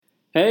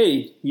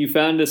Hey, you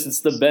found us.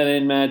 It's the Ben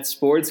and Matt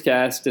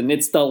Sportscast, and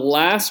it's the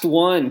last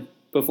one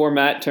before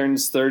Matt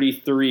turns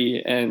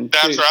 33. And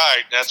That's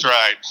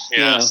right.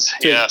 Yes,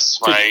 yes.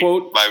 To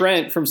quote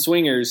Trent from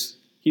Swingers,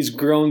 he's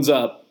grown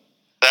up.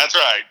 That's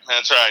right.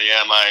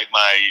 Yeah,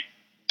 my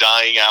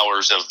dying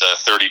hours of the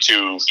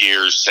 32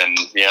 years, and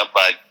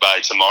by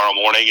tomorrow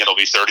morning it'll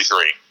be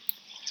 33.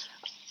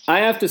 I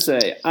have to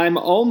say, I'm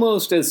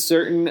almost as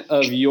certain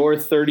of your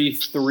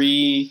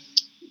 33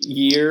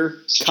 year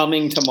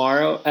coming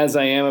tomorrow as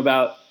I am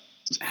about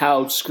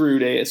how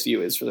screwed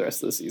ASU is for the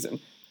rest of the season.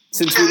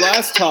 Since we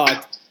last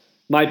talked,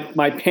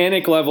 my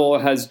panic level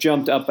has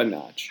jumped up a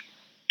notch.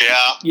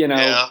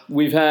 Yeah.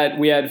 We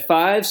had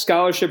 5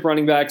 scholarship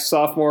running backs,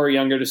 sophomore or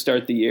younger, to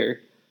start the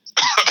year.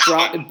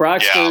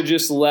 Brock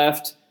Sturgis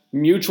left,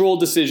 mutual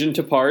decision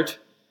to part.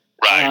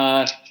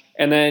 Right.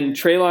 And then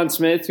Traylon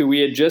Smith, who we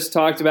had just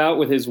talked about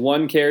with his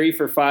 1 carry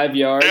for 5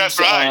 yards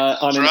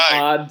on an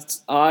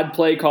odd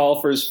play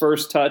call for his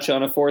first touch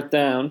on a 4th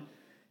down.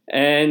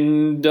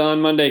 And on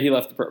Monday, he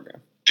left the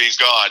program. He's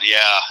gone,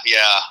 yeah.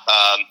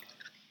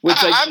 Which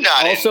I'm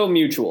not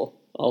mutual.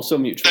 Also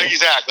mutual.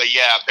 Exactly,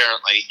 yeah,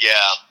 apparently,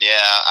 yeah.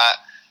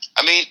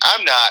 I mean,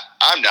 I'm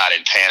not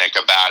in panic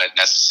about it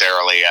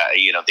necessarily.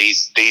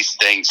 These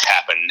things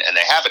happen, and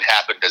they haven't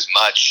happened as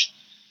much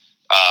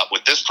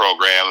with this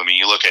program. I mean,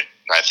 you look at,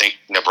 I think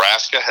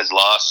Nebraska has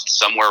lost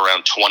somewhere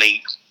around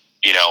 20,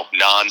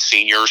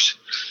 non-seniors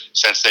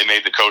since they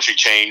made the coaching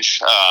change.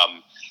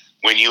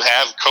 When you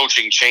have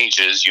coaching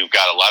changes, you've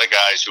got a lot of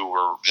guys who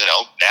were,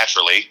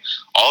 naturally,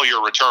 all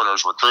your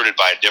returners recruited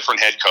by a different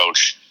head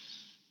coach,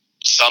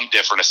 some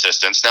different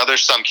assistants. Now,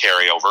 there's some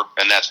carryover,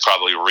 and that's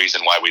probably a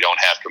reason why we don't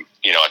have,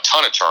 a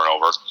ton of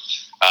turnover.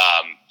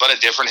 But a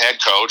different head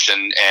coach,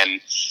 and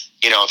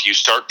if you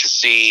start to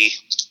see,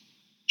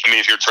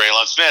 if you're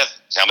Traylon Smith,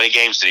 how many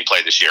games did he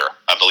play this year?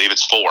 I believe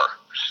it's 4.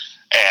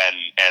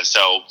 And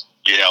so,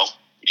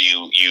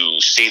 you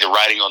see the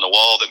writing on the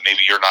wall that maybe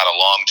you're not a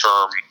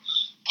long-term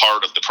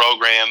part of the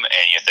program,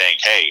 and you think,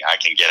 hey, I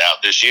can get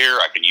out this year.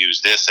 I can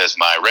use this as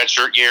my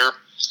redshirt year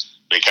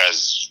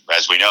because,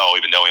 as we know,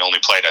 even though he only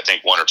played, I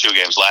think, 1 or 2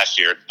 games last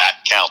year,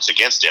 that counts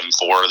against him.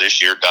 4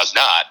 this year does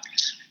not.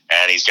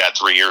 And he's got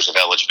 3 years of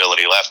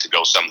eligibility left to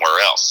go somewhere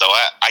else. So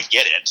I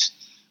get it.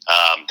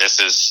 This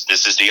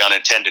is the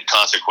unintended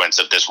consequence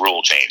of this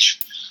rule change,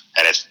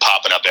 and it's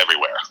popping up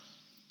everywhere.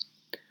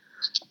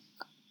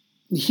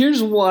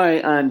 Here's why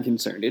I'm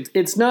concerned.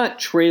 It's not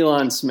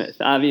Traylon Smith.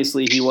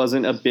 Obviously, he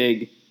wasn't a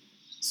big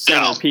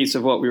centerpiece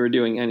of what we were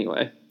doing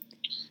anyway.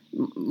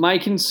 My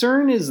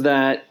concern is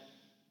that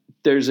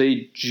there's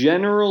a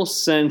general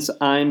sense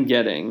I'm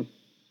getting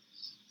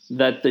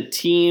that the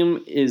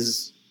team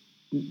is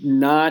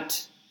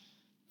not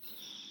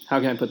 – how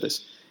can I put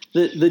this?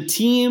 The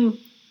team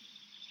 –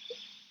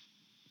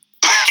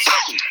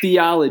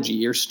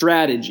 theology or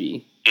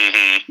strategy,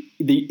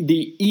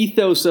 the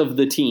ethos of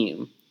the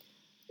team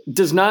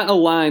does not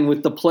align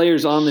with the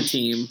players on the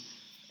team.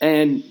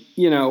 And,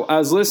 I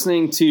was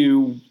listening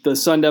to the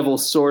Sun Devil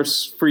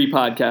Source free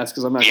podcast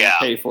because I'm not going to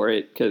pay for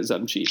it because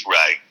I'm cheap.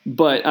 Right.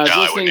 But I was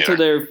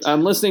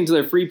I'm listening to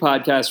their free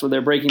podcast where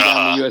they're breaking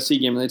down the USC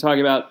game, and they talk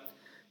about,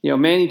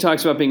 Manny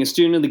talks about being a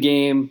student of the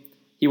game.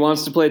 He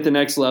wants to play at the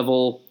next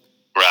level.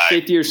 Right.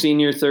 5th-year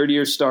senior,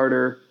 3rd-year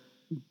starter,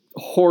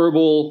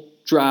 horrible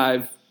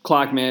drive,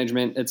 clock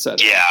management,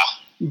 etc.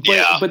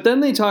 But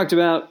then they talked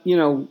about,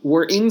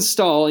 we're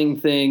installing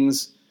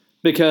things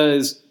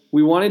because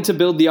we wanted to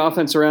build the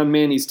offense around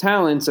Manny's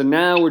talents, and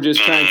now we're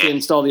just trying to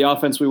install the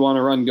offense we want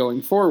to run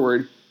going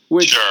forward,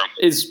 which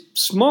is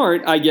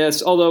smart, I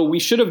guess, although we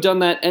should have done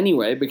that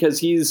anyway because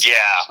he's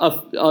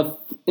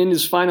in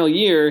his final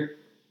year.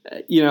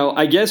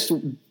 I guess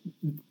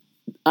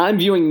I'm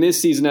viewing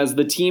this season as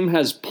the team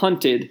has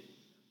punted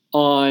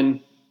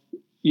on,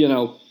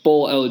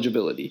 bowl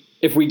eligibility.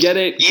 If we get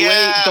it,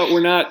 great, but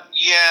we're not,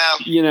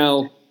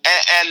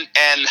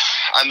 And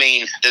I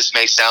mean, this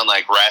may sound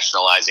like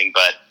rationalizing,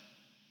 but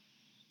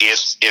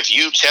if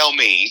you tell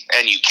me,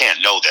 and you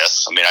can't know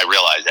this, I mean, I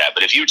realize that,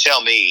 but if you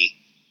tell me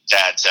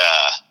that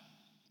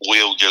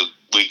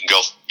we can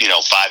go,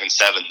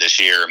 5-7 this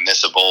year,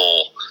 miss a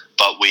bowl,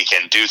 but we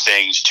can do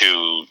things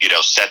to,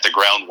 set the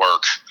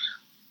groundwork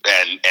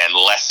and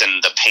lessen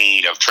the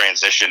pain of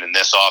transition in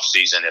this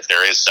offseason, if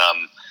there is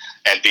some,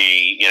 and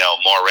be,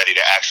 more ready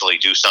to actually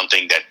do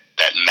something that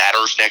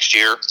matters next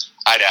year,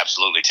 I'd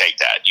absolutely take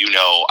that.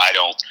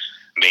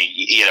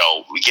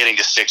 Getting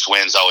to 6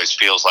 wins always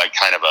feels like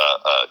kind of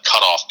a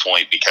cutoff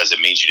point because it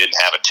means you didn't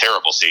have a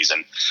terrible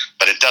season,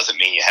 but it doesn't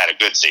mean you had a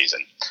good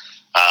season.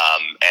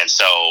 And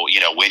so,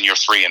 when you're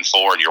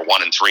 3-4 and you're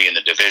 1-3 in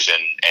the division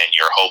and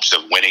your hopes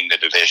of winning the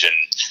division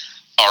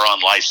are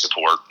on life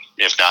support,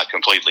 if not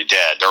completely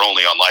dead, they're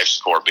only on life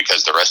support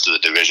because the rest of the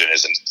division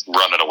isn't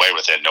running away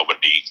with it.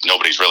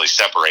 Nobody's really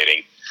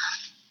separating.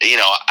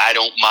 I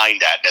don't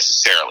mind that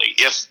necessarily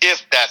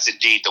if that's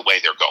indeed the way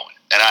they're going.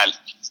 And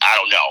I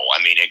don't know.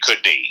 I mean, it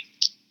could be.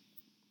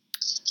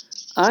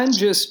 I'm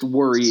just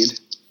worried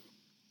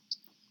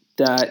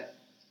that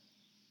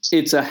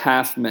it's a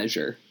half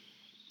measure.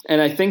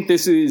 And I think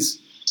this is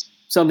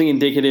something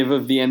indicative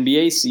of the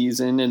NBA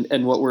season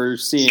and what we're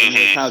seeing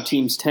with how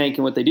teams tank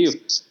and what they do.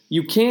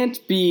 You can't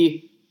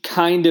be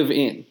kind of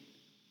in.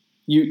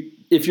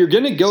 If you're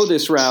going to go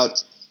this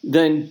route,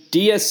 then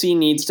DSC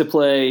needs to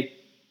play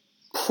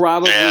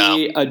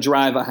probably a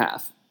drive a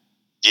half.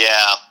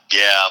 Yeah.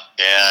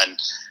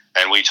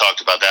 And we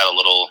talked about that a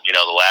little,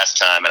 the last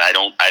time, and I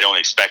don't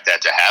expect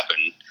that to happen.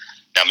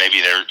 Now,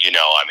 maybe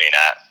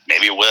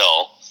maybe it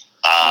will.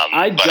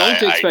 I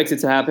don't expect it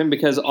to happen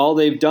because all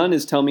they've done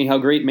is tell me how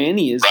great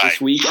Manny is this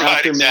week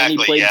after Manny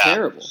played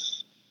terrible.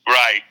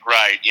 Right.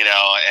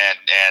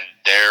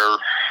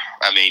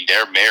 And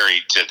they're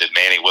married to the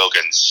Manny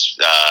Wilkins,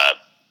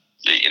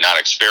 not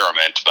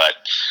experiment, but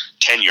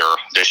tenure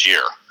this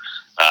year.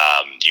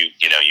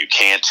 You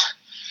can't,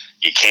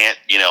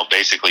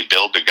 basically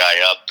build the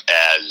guy up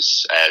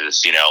as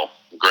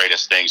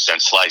greatest thing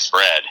since sliced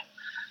bread,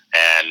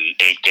 and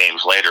 8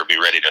 games later be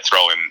ready to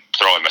throw him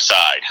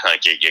aside.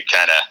 Like you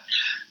kind of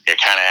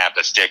have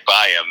to stick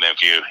by him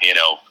if you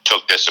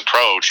took this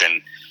approach,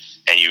 and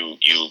you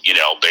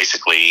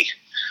basically,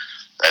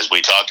 as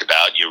we talked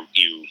about, you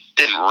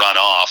didn't run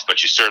off,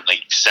 but you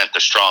certainly sent the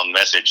strong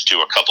message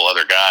to a couple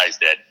other guys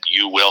that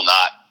you will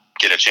not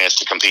get a chance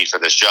to compete for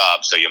this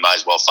job, so you might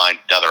as well find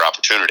another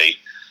opportunity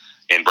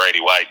in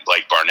Brady White,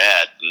 Blake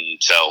Barnett. And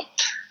so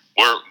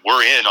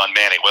we're in on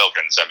Manny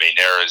Wilkins. I mean,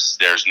 there's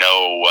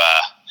no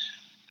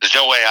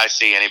way I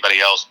see anybody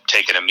else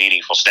taking a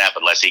meaningful snap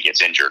unless he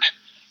gets injured.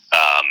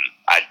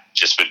 I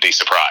just would be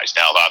surprised.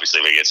 Now,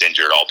 obviously, if he gets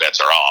injured, all bets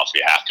are off.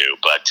 You have to,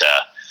 but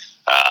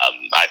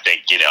I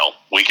think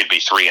we could be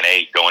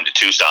 3-8 going to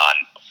Tucson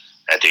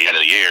at the end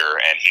of the year,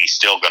 and he's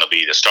still going to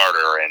be the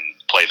starter and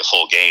play the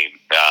full game.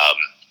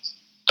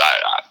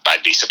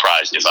 I'd be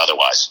surprised if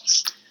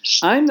otherwise.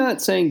 I'm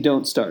not saying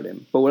don't start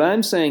him, but what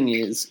I'm saying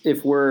is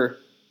if we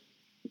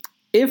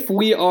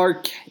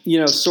are,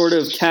 sort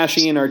of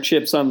cashing in our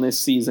chips on this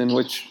season,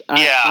 which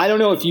I don't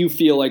know if you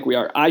feel like we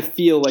are. I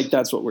feel like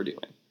that's what we're doing.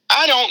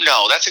 I don't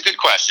know. That's a good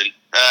question.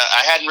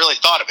 I hadn't really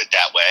thought of it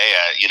that way,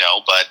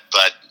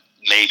 but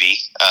maybe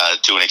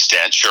to an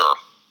extent, sure.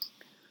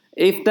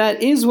 If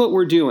that is what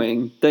we're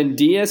doing, then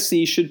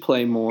DSC should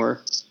play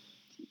more.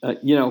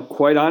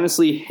 Quite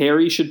honestly,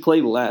 Harry should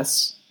play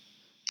less.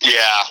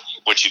 Yeah,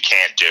 which you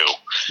can't do,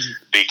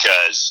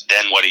 because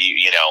then what do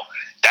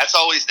that's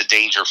always the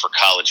danger for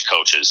college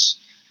coaches.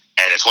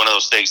 And it's one of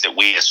those things that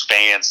we as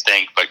fans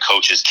think, but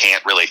coaches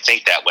can't really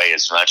think that way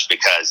as much,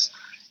 because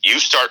you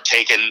start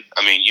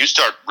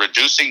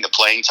reducing the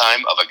playing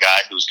time of a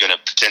guy who's going to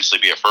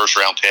potentially be a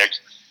first-round pick,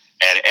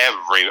 and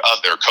every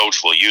other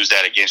coach will use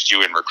that against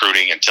you in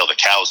recruiting until the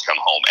cows come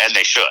home, and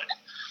they should.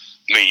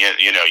 I mean, you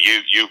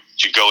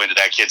go into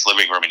that kid's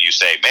living room and you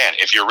say, man,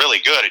 if you're really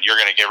good and you're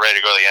going to get ready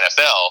to go to the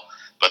NFL,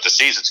 but the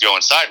season's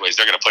going sideways,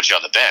 they're going to put you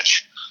on the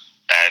bench.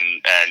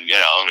 And be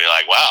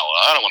like, wow,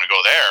 I don't want to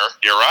go there.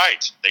 You're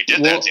right. They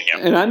did that to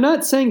him. And I'm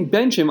not saying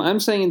bench him. I'm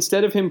saying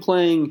instead of him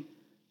playing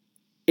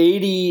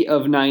 80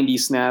 of 90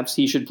 snaps,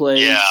 he should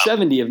play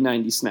 70 of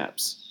 90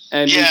 snaps.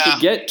 And we should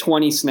get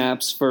 20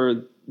 snaps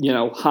for,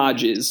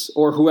 Hodges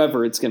or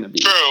whoever it's going to be.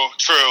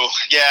 True.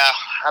 Yeah.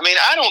 I mean,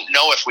 I don't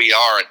know if we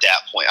are at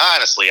that point.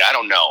 Honestly, I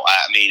don't know.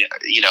 I mean,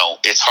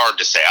 it's hard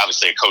to say.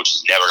 Obviously, a coach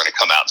is never going to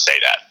come out and say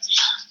that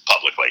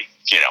publicly.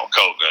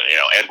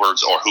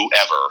 Edwards or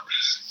whoever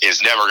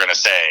is never going to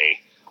say,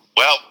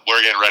 well,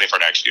 we're getting ready for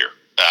next year.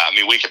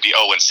 We could be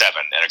 0-7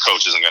 and a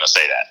coach isn't going to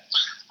say that.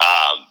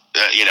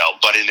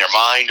 But in their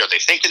mind, are they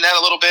thinking that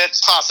a little bit?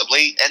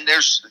 Possibly. And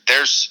there's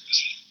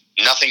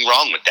nothing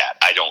wrong with that,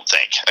 I don't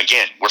think.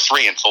 Again, we're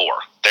 3-4.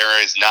 There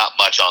is not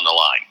much on the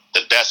line.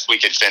 The best we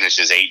could finish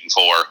is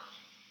 8-4.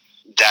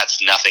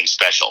 That's nothing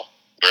special,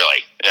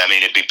 really. I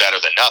mean, it'd be better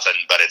than nothing,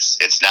 but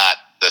it's not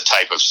the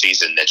type of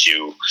season that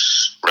you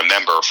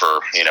remember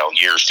for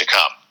years to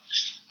come.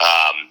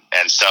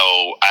 And so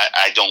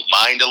I don't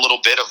mind a little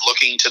bit of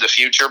looking to the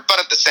future, but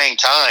at the same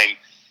time,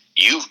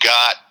 you've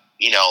got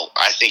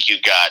I think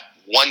you've got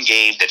one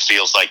game that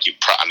feels like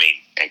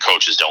and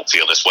coaches don't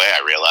feel this way,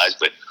 I realize,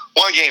 but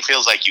one game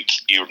feels like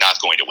you're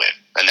not going to win,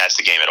 and that's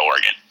the game at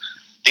Oregon.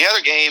 The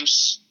other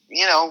games,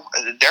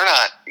 they're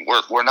not.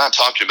 We're not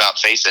talking about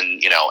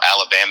facing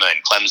Alabama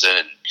and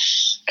Clemson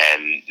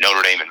and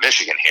Notre Dame and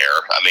Michigan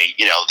here. I mean,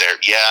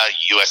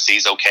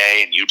 USC's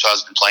okay, and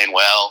Utah's been playing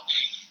well.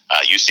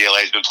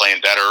 UCLA's been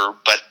playing better,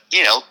 but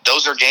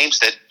those are games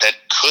that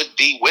could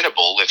be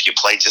winnable if you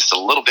play just a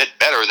little bit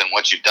better than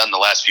what you've done the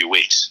last few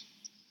weeks.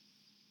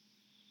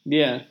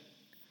 Yeah,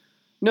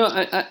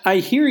 no, I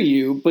hear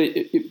you, but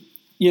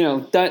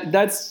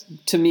that's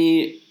to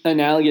me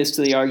analogous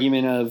to the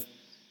argument of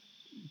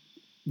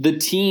the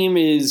team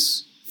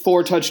is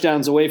 4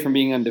 touchdowns away from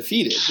being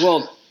undefeated.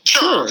 Well,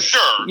 sure.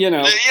 And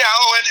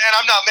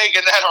I'm not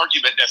making that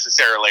argument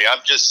necessarily.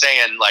 I'm just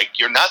saying,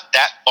 you're not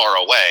that far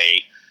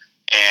away,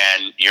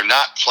 and you're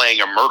not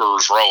playing a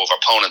murderer's row of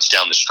opponents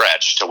down the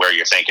stretch to where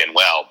you're thinking,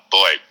 well,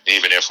 boy,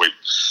 even if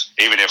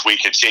we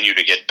continue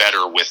to get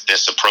better with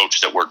this approach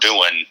that we're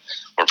doing,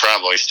 we're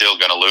probably still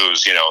going to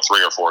lose, 3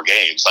 or 4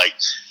 games.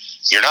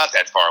 you're not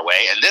that far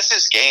away. And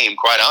this game,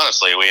 quite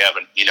honestly, we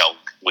haven't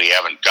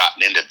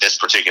gotten into this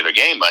particular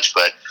game much,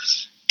 but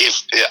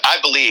I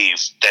believe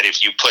that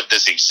if you put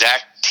this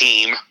exact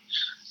team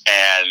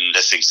and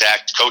this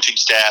exact coaching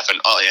staff and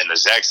the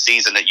exact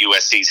season that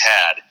USC's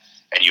had,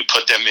 and you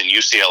put them in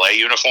UCLA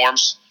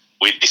uniforms,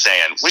 we'd be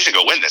saying, we should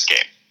go win this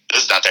game.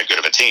 This is not that good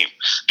of a team.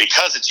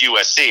 Because it's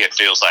USC, it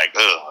feels like,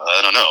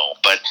 I don't know.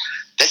 But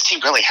this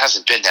team really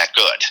hasn't been that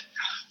good.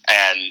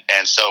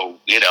 And so,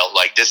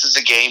 this is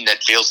a game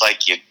that feels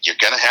like you're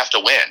going to have to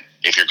win.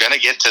 If you're going to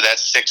get to that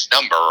 6th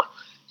number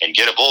and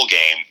get a bowl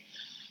game,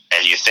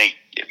 and you think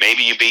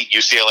maybe you beat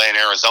UCLA and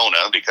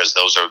Arizona because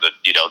those are the,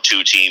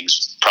 2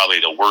 teams, probably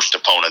the worst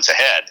opponents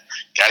ahead,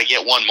 got to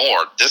get one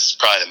more. This is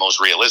probably the most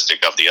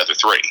realistic of the other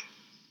 3.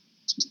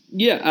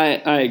 Yeah,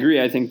 I agree.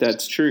 I think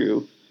that's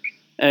true.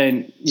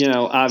 And,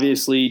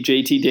 obviously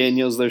JT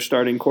Daniels, their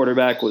starting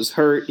quarterback, was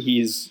hurt.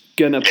 He's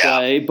going to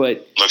play,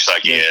 but looks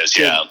like he is,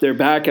 Their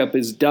backup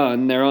is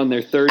done. They're on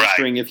their 3rd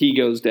string if he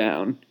goes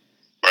down.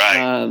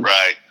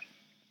 Right.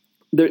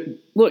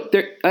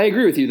 I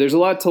agree with you. There's a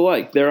lot to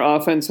like. Their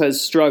offense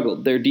has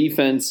struggled. Their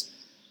defense,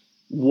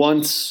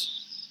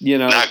 once,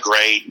 not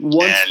great.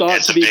 Once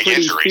thought to be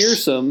pretty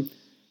fearsome,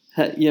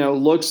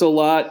 looks a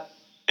lot.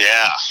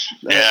 Yeah.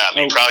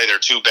 Probably their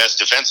 2 best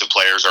defensive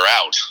players are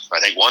out. I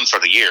think one for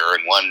the year,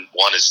 and one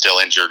is still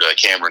injured,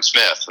 Cameron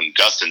Smith, and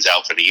Gustin's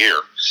out for the year.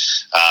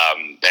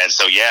 And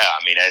so,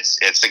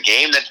 it's a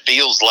game that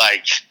feels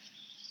like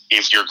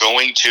if you're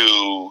going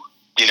to,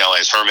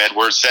 as Herm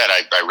Edwards said,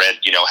 I read,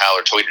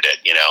 Howard tweeted it,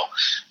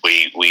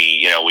 we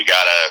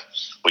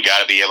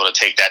gotta be able to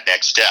take that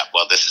next step.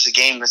 Well, this is a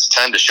game that's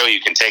time to show you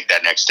can take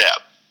that next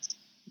step.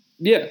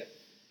 Yeah.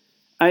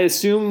 I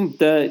assume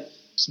that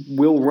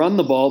we'll run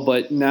the ball,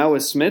 but now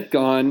with Smith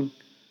gone,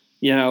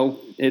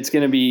 it's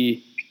going to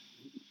be,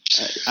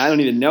 I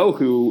don't even know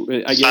who,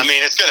 I guess.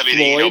 It's going to be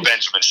the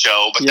Benjamin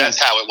show, but that's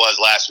how it was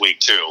last week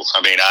too.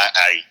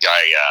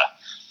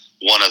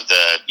 One of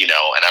the, and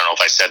I don't know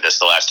if I said this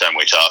the last time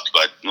we talked,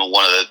 but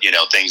one of the,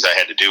 things I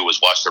had to do was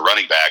watch the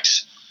running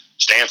backs.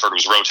 Stanford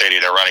was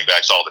rotating their running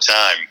backs all the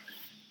time,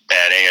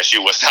 and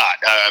ASU was not.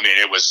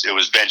 It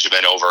was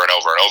Benjamin over and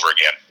over and over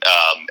again.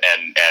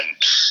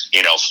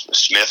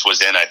 Smith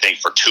was in, I think,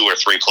 for 2 or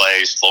 3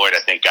 plays. Floyd, I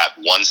think, got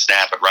 1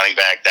 snap at running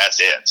back. That's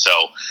it.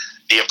 So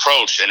the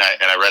approach, and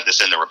I read this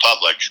in the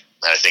Republic,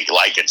 and I think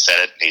Lycan said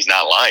it, he's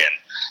not lying.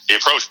 The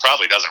approach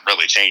probably doesn't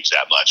really change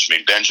that much.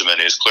 Benjamin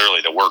is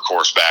clearly the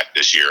workhorse back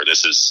this year.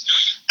 This is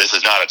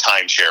not a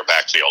timeshare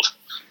backfield.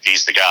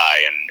 He's the guy,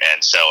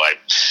 and so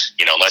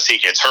unless he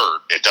gets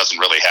hurt, it doesn't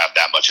really have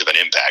that much of an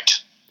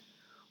impact.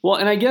 Well,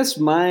 and I guess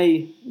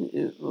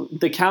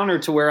the counter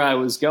to where I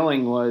was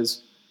going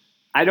was,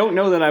 I don't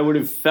know that I would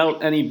have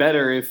felt any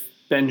better if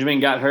Benjamin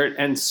got hurt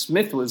and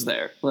Smith was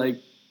there. I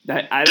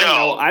don't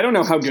know. I don't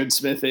know how good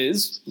Smith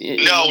is.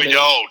 No, we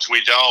don't.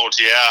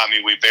 Yeah,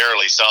 we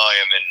barely saw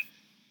him,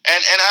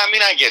 and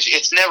I get you.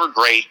 It's never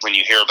great when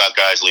you hear about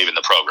guys leaving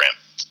the program.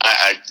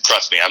 I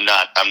trust me. I'm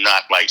not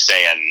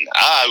saying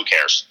who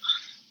cares,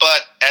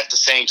 but at the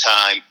same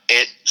time,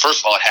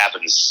 first of all, it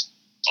happens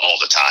all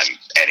the time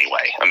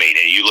anyway.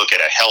 You look at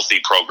a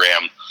healthy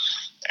program,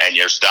 and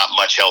you're not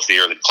much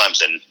healthier than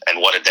Clemson. And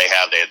what did they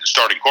have? They had the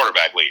starting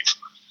quarterback leave.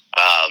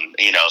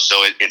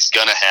 So it's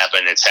going to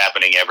happen. It's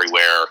happening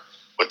everywhere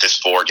with this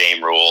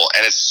 4-game rule.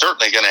 And it's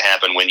certainly going to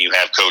happen when you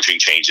have coaching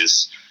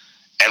changes.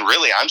 And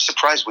really, I'm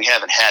surprised we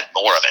haven't had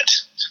more of it.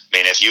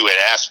 If you had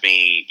asked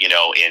me,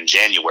 in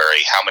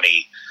January, how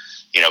many,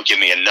 give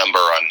me a number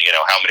on,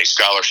 how many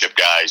scholarship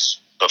guys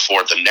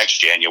before the next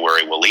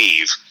January will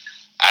leave,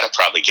 I'd have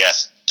probably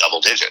guessed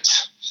double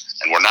digits.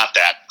 And we're not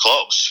that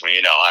close.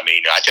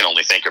 I can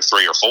only think of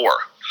 3 or 4.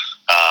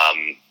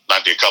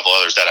 Might be a couple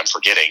others that I'm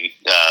forgetting.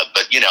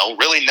 But,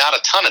 really not a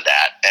ton of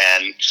that.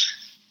 And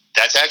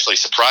that's actually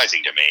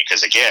surprising to me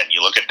because, again,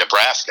 you look at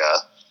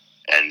Nebraska,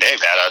 and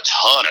they've had a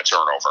ton of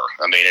turnover.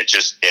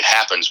 It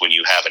happens when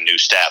you have a new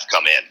staff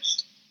come in.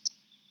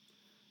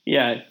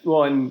 Yeah,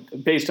 well, and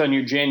based on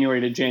your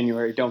January to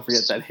January, don't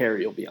forget that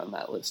Harry will be on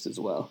that list as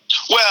well.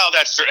 Well,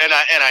 that's true, and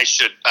I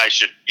should,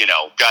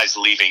 guys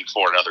leaving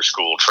for another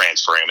school,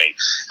 transferring.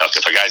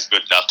 If a guy's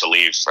good enough to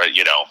leave, for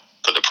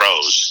the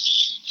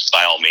pros,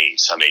 by all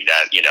means.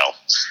 That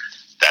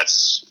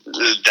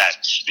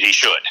he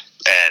should,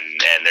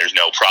 and there's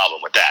no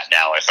problem with that.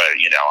 Now, if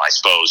I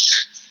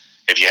suppose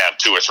if you have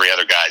 2 or 3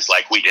 other guys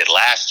like we did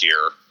last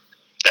year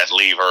that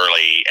leave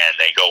early and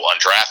they go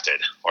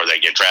undrafted or they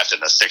get drafted in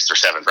the 6th or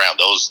 7th round,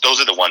 those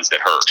are the ones that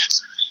hurt.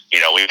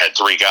 We had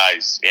 3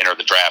 guys enter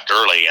the draft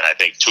early, and I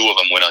think 2 of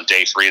them went on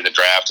day 3 of the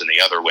draft and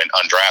the other went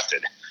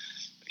undrafted.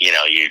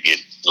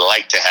 You'd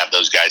like to have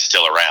those guys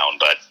still around,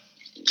 but,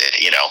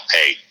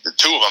 hey, the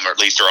 2 of them at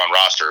least are on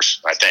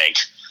rosters, I think.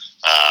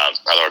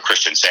 Although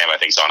Christian Sam, I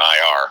think, is on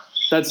IR.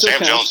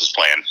 Sam Jones is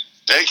playing.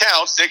 It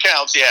counts,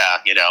 yeah.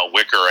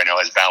 Wicker, I know,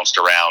 has bounced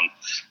around.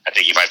 I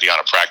think he might be on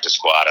a practice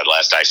squad at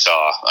last I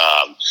saw.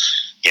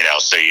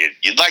 So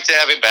you'd like to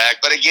have him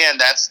back. But again,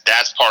 that's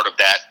part of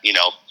that,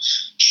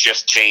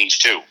 shift change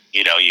too.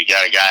 You know, you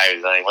got a guy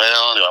who's like,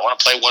 well, do I want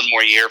to play one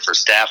more year for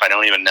staff? I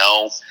don't even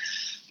know.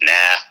 Nah,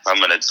 I'm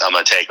gonna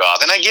take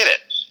off, and I get it.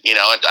 You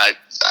know, I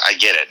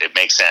get it. It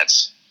makes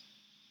sense.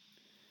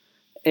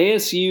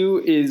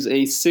 ASU is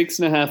a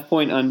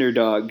 6.5-point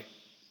underdog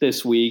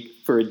this week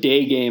for a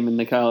day game in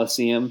the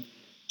Coliseum.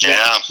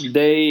 Yeah.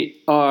 They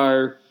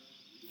are,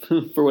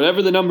 for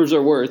whatever the numbers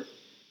are worth,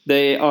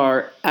 they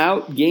are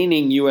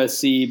outgaining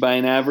USC by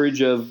an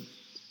average of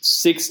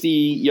 60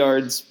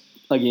 yards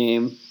a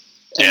game,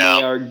 and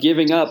they are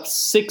giving up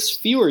 6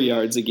 fewer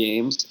yards a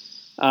game.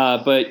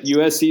 But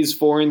USC's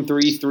 4-3,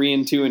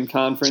 3-2 in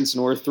conference,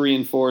 and we're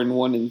 3-4 and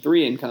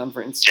 1-3 in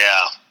conference.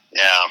 Yeah.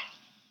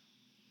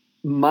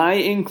 My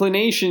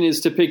inclination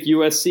is to pick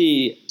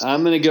USC.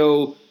 I'm going to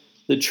go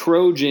the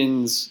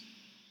Trojans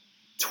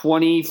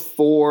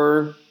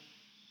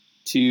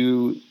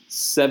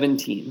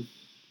 24-17.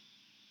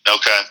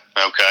 Okay.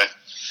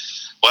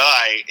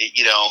 Well,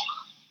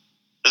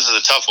 this is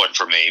a tough one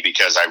for me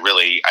because I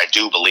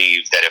do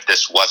believe that if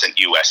this wasn't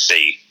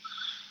USC,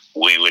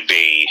 we would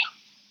be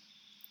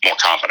more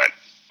confident.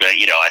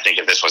 You know, I think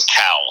if this was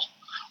Cal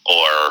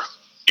or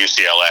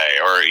UCLA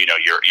or, you know,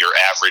 your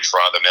average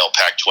run-of-the-mill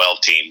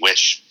Pac-12 team,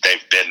 which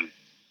they've been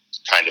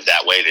kind of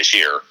that way this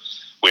year,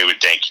 we would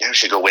think, we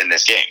should go win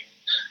this game.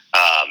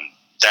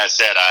 That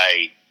said,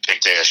 I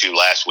picked ASU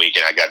last week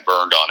and I got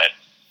burned on it.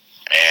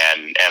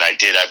 And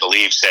I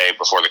believe, say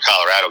before the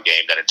Colorado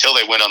game that until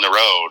they win on the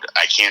road,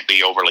 I can't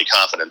be overly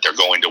confident they're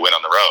going to win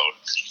on the road.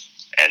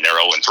 And they're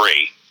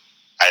 0-3.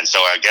 And so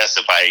I guess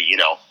if I,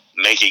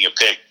 making a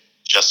pick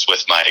just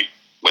with my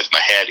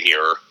head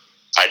here,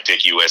 I'd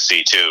pick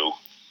USC too.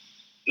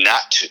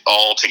 Not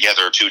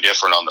altogether too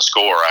different on the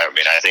score. I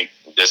mean, I think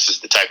this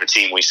is the type of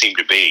team we seem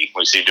to be.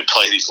 We seem to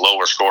play these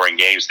lower scoring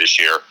games this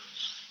year,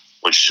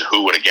 which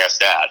who would have guessed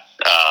that?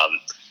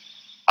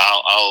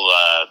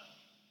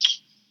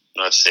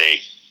 Let's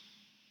see.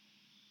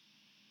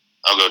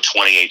 I'll go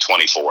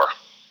 28-24.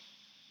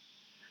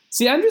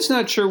 See, I'm just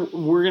not sure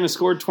we're going to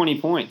score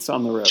 20 points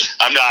on the road.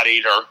 I'm not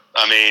either.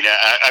 I mean,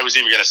 I was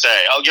even going to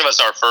say, I'll give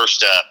us our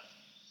first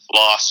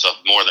loss of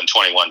more than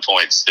 21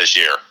 points this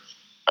year.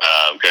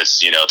 Because,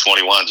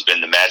 21's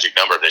been the magic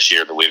number this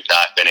year that we've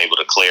not been able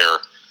to clear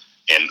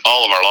in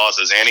all of our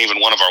losses and even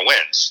one of our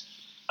wins.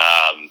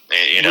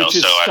 Which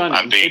is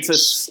stunning. It's a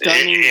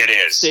stunning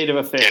state of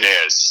affairs.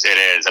 It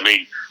is. I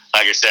mean,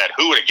 like I said,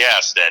 who would have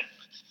guessed that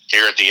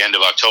here at the end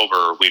of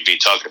October we'd be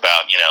talking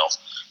about,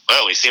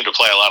 well, we seem to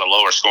play a lot of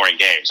lower scoring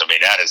games. I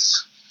mean, that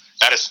is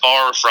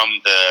far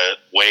from the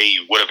way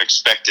you would have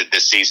expected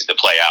this season to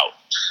play out.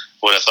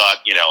 Would have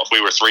thought, if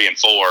we were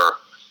 3-4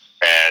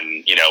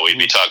 and, we'd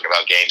be talking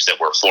about games that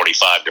were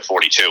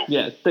 45-42.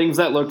 Yeah, things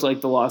that looked like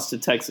the loss to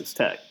Texas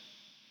Tech.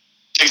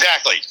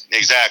 Exactly.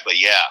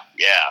 Yeah.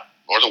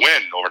 Or the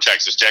win over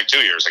Texas Tech 2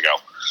 years ago.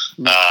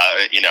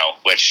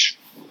 Which,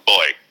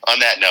 boy, on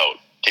that note,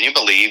 can you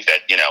believe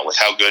that, with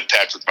how good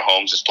Patrick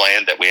Mahomes is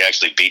playing, that we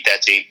actually beat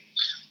that team?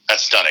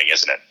 That's stunning,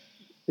 isn't it?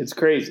 It's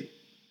crazy.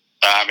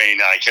 I mean,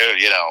 I could,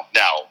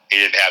 now he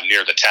didn't have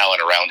near the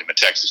talent around him at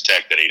Texas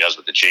Tech that he does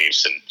with the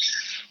Chiefs.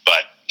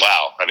 But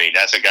wow, I mean,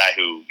 that's a guy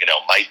who,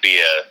 might be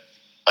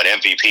an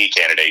MVP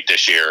candidate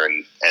this year.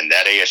 And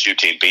that ASU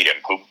team beat him.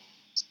 Who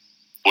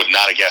would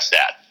not have guessed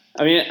that?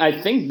 I mean, I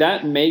think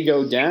that may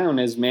go down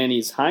as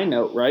Manny's high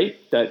note, right?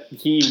 That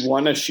he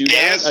won a shootout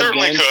against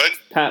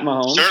Pat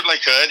Mahomes. Certainly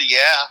could,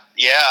 yeah.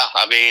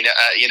 I mean,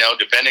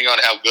 depending on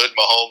how good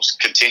Mahomes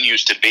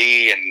continues to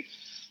be, and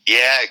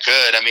yeah, it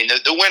could. I mean,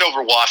 the win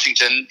over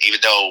Washington, even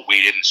though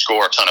we didn't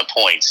score a ton of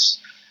points,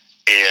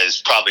 is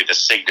probably the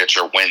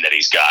signature win that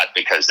he's got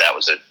because that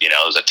was a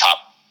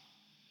top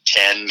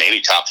 10,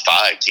 maybe top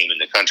 5 team in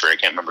the country. I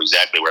can't remember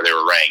exactly where they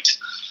were ranked.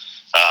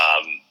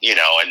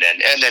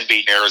 And then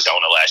beating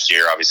Arizona last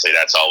year, obviously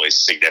that's always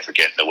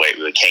significant the way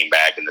they came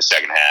back in the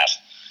second half.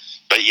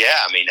 But yeah,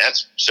 I mean,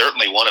 that's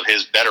certainly one of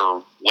his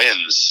better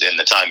wins in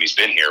the time he's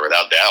been here,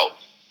 without doubt.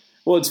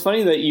 Well, it's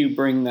funny that you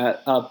bring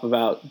that up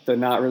about the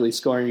not really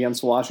scoring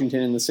against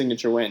Washington in the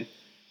signature win.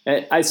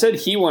 I said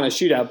he won a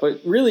shootout,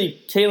 but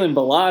really Kalen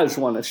Ballage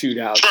won a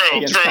shootout. True,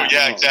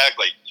 yeah,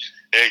 exactly,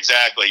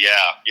 yeah.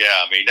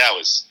 I mean, that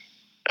was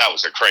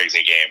a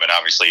crazy game, and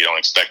obviously you don't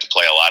expect to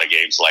play a lot of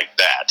games like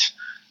that.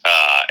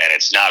 And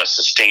it's not a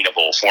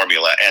sustainable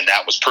formula, and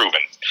that was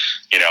proven.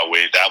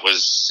 That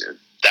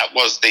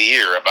was the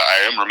year.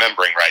 I am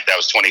remembering right. That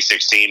was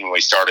 2016 when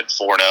we started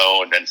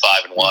 4-0 and then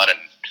 5-1, and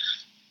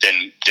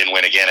didn't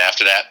win again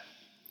after that.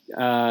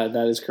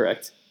 That is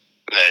correct.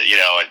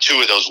 And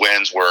 2 of those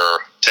wins were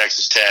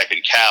Texas Tech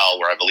and Cal,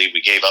 where I believe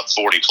we gave up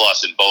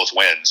 40+ in both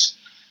wins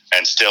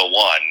and still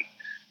won.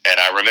 And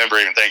I remember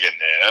even thinking,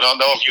 I don't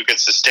know if you could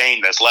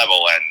sustain this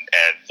level. And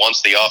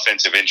once the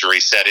offensive injury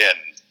set in,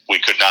 we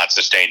could not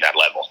sustain that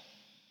level.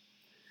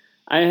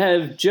 I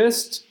have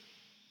just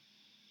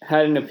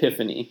had an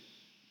epiphany.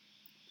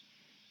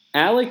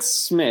 Alex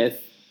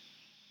Smith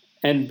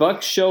and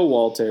Buck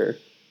Showalter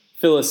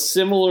fill a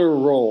similar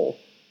role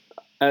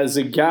as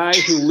a guy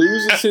who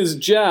loses his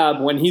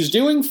job when he's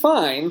doing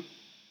fine,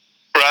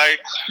 Right.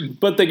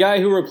 But the guy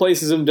who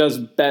replaces him does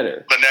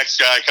better. The next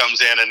guy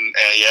comes in and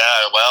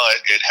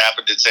it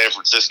happened in San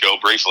Francisco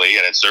briefly,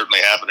 and it certainly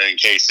happened in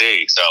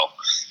KC. So,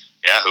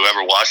 yeah,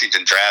 whoever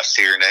Washington drafts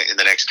here in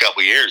the next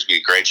couple of years be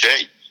in great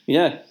shape.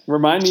 Yeah,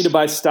 remind me to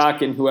buy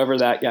stock in whoever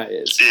that guy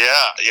is.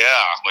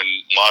 Yeah. When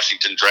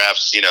Washington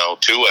drafts,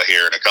 Tua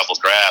here in a couple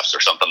drafts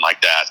or something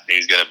like that,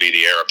 he's going to be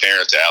the heir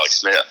apparent to Alex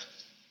Smith.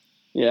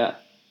 Yeah.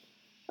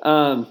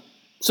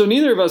 So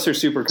neither of us are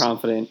super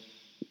confident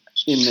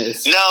in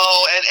this.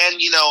 No,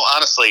 and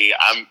honestly,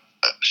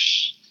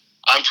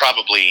 I'm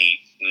probably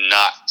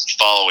not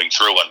following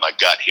through on my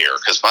gut here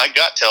because my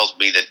gut tells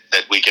me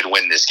that we can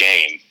win this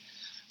game,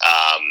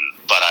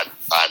 but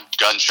I'm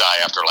gun shy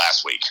after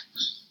last week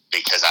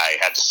because I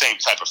had the same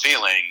type of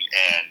feeling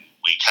and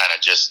we kind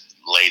of just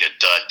laid a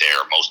dud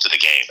there most of the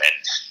game. And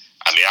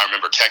I mean, I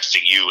remember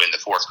texting you in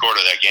the fourth quarter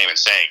of that game and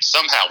saying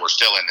somehow we're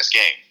still in this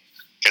game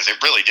because it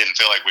really didn't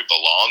feel like we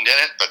belonged in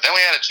it. But then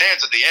we had a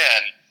chance at the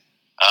end.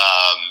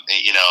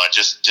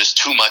 Just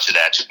too much of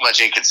that, too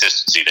much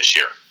inconsistency this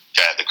year.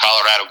 The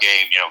Colorado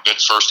game, good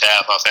first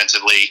half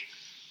offensively,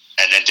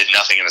 and then did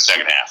nothing in the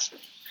second half.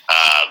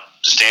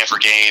 The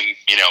Stanford game,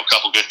 a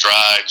couple good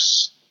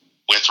drives,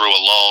 went through a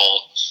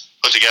lull,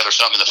 put together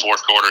something in the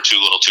fourth quarter too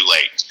little too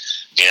late.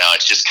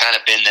 It's just kind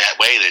of been that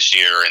way this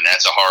year, and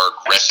that's a hard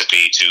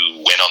recipe to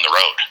win on the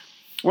road.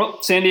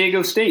 Well, San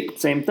Diego State,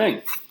 same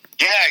thing.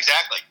 Yeah,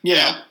 exactly.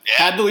 Yeah.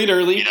 Had the lead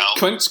early,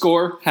 couldn't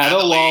score, had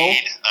a lull,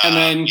 and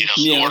then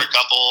scored a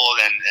couple,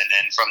 and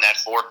then from that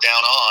fourth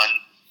down on,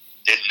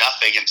 did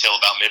nothing until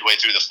about midway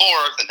through the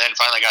fourth, and then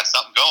finally got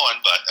something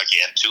going, but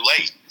again, too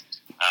late.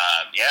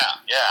 I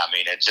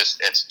mean, it's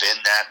been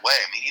that way.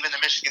 I mean, even the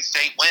Michigan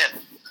State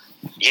win,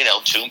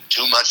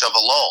 too much of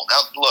a lull.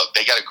 Now, look,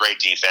 they got a great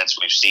defense.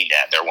 We've seen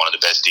that. They're one of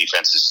the best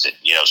defenses,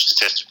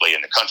 statistically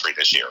in the country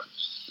this year.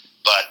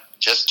 But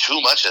just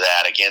too much of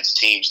that against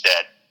teams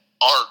that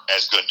aren't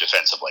as good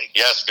defensively.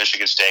 Yes,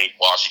 Michigan State,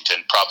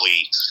 Washington,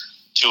 probably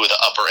two of the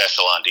upper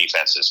echelon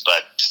defenses,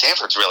 but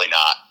Stanford's really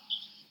not.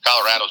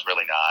 Colorado's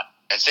really not.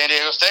 And San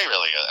Diego State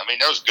really is. I mean,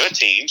 those good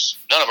teams.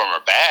 None of them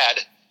are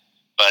bad,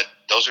 but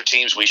those are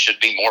teams we should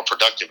be more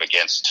productive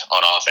against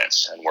on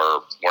offense, and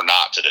we're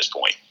not to this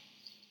point.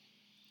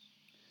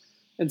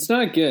 It's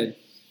not good.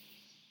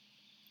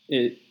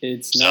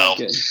 It's not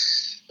good.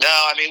 No,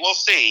 I mean, we'll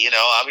see.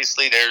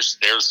 Obviously there's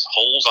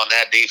holes on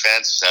that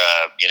defense.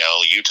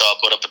 Utah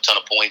put up a ton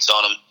of points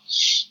on them.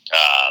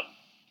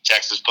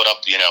 Texas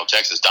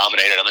Texas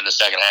dominated them in the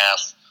second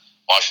half.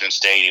 Washington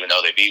State, even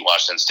though they beat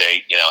Washington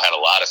State, had a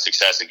lot of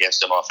success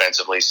against them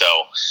offensively.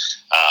 So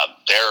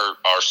there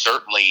are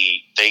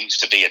certainly things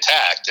to be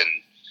attacked, and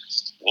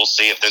we'll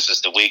see if this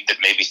is the week that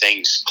maybe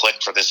things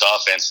click for this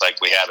offense like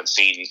we haven't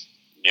seen,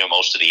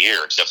 most of the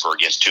year, except for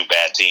against two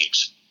bad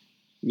teams.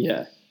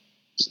 Yeah.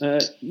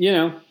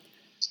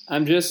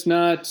 I'm just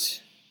not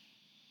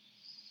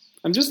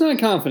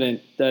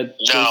confident that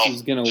this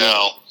is going to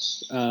work.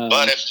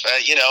 But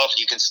if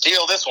you can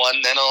steal this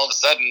one, then all of a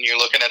sudden you're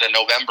looking at a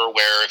November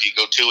where if you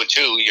go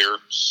 2-2, you're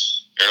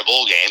in a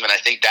bowl game, and I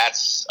think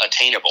that's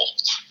attainable.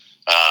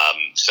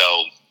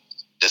 So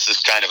this is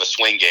kind of a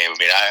swing game. I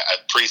mean,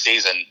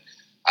 preseason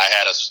I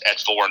had us at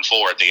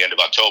 4-4 at the end of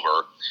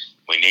October.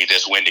 We need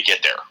this win to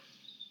get there.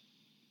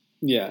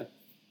 Yeah.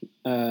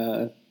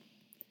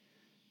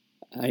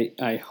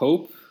 I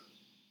hope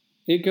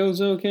it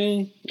goes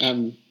okay.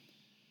 I'm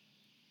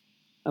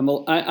a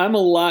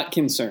lot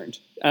concerned.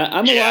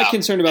 I'm a lot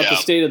concerned about the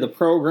state of the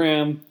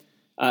program.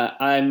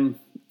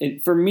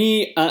 For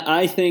me,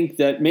 I think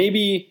that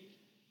maybe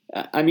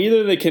I'm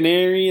either the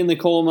canary in the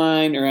coal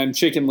mine or I'm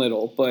Chicken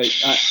Little, but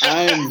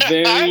I am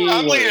very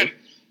I'm leaning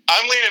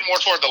more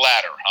toward the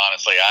latter,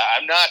 honestly.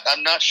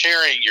 I'm not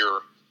sharing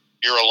your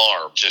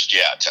alarm just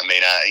yet. I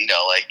mean,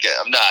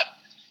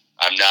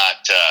 I'm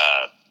not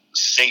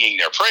singing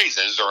their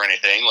praises or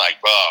anything like,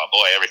 oh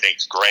boy,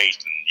 everything's great,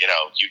 and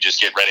you just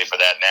get ready for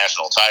that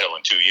national title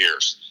in 2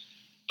 years.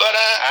 But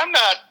I'm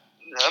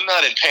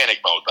not in panic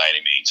mode by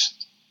any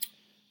means.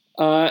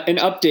 An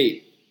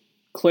update: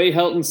 Clay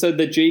Helton said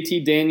that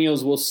JT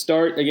Daniels will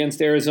start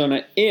against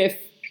Arizona if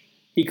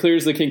he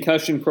clears the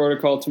concussion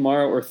protocol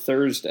tomorrow or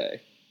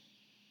Thursday.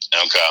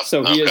 Okay.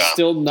 So he has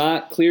still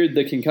not cleared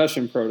the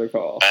concussion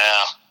protocol.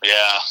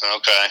 Yeah.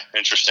 Okay.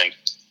 Interesting.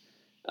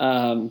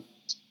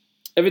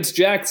 If it's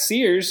Jack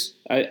Sears,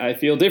 I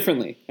feel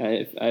differently.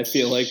 I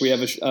feel like we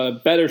have a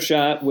better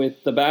shot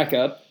with the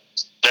backup.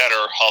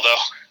 Better, although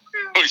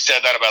we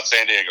said that about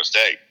San Diego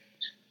State.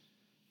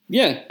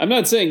 Yeah, I'm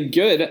not saying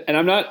good, and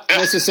I'm not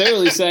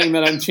necessarily saying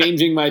that I'm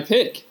changing my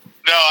pick.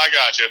 No, I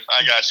got you.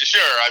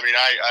 Sure. I mean,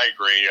 I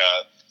agree.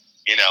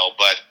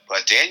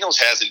 But Daniels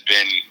hasn't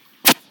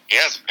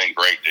been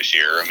great this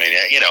year. I mean,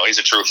 he's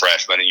a true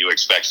freshman, and you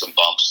expect some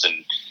bumps,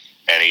 and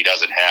he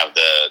doesn't have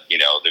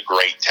the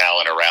great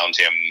talent around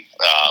him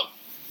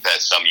that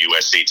some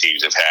USC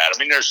teams have had. I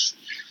mean, there's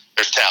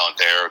talent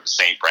there, the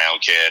St. Brown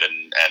kid,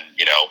 and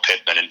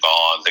Pittman and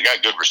Vaughn. They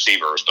got good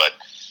receivers, but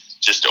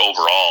just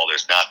overall,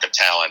 there's not the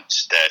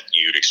talent that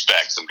you'd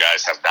expect. Some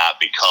guys have not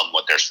become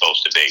what they're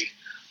supposed to be.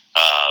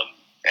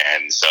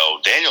 And so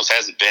Daniels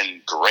hasn't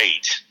been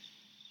great,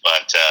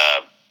 but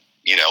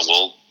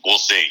we'll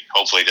see.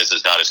 Hopefully, this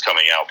is not his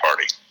coming out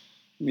party.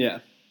 Yeah.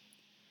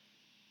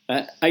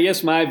 I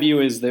guess my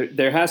view is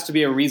there has to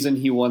be a reason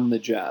he won the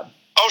job.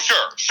 Oh,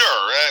 sure,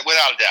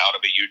 without a doubt. I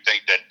mean, you'd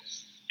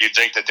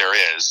think that there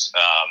is.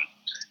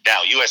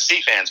 Now,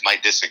 USC fans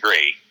might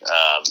disagree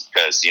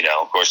because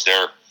of course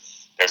they're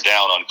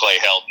down on Clay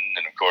Helton,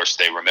 and of course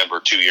they remember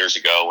 2 years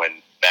ago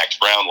when Max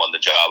Brown won the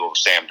job over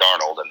Sam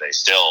Darnold, and they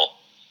still,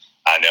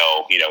 I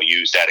know,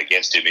 used that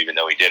against him, even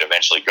though he did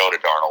eventually go to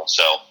Darnold.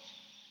 So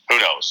who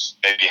knows?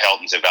 Maybe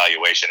Helton's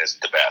evaluation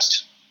isn't the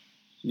best.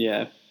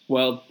 Yeah.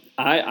 Well,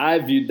 I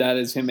viewed that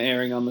as him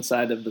erring on the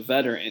side of the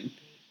veteran.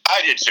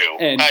 I did too.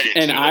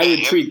 I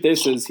would treat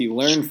this as he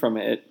learned from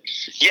it.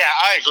 Yeah,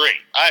 I agree.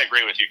 I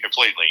agree with you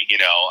completely.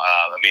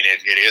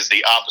 It is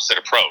the opposite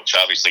approach.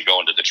 Obviously,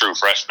 going to the true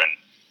freshman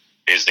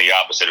is the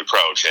opposite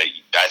approach.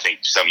 I think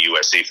some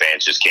USC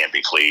fans just can't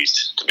be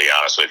pleased, to be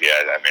honest with you.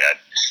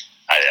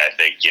 I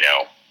think,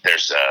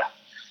 there's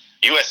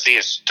USC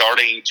is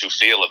starting to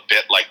feel a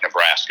bit like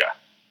Nebraska.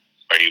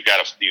 Or you've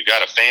got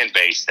a fan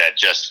base that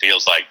just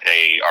feels like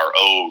they are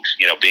owed,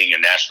 being a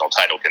national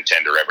title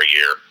contender every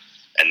year,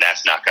 and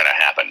that's not going to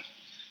happen.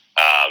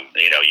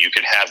 You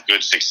can have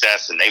good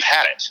success, and they've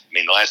had it. I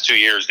mean, the last 2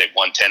 years they've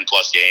won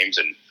 10-plus games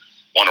and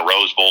won a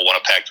Rose Bowl, won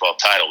a Pac-12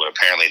 title, but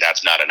apparently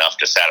that's not enough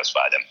to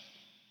satisfy them.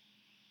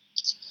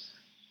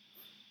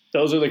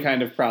 Those are the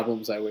kind of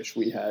problems I wish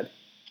we had.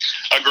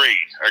 Agreed.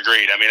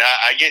 I mean,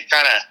 I get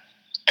kind of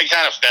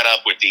fed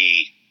up with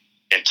the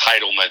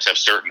entitlement of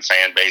certain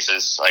fan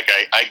bases. Like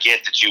I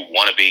get that you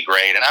want to be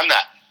great, and I'm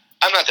not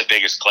the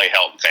biggest Clay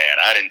Helton fan.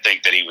 I didn't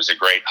think that he was a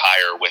great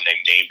hire when they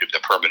named him the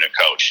permanent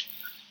coach.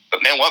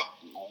 But man,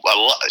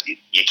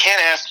 you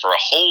can't ask for a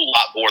whole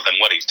lot more than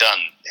what he's done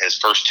his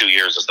first 2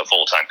 years as the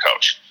full-time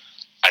coach.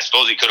 I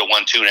suppose he could have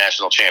won 2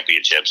 national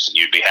championships, and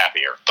you'd be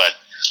happier. But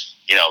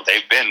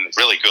they've been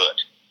really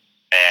good,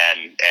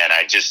 and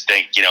I just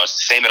think it's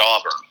the same at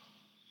Auburn.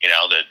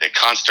 The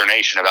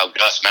consternation about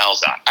Gus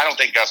Malzahn. I don't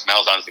think Gus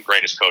Malzahn is the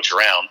greatest coach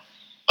around,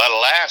 but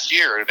last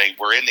year they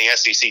were in the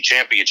SEC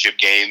championship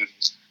game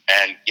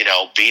and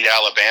beat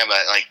Alabama.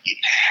 Like,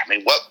 I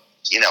mean, what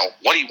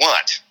do you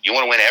want? You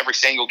want to win every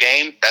single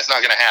game? That's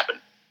not going to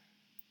happen.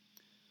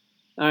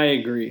 I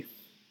agree.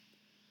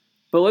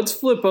 But let's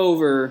flip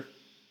over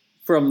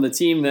from the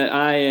team that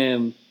I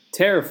am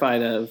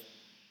terrified of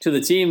to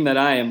the team that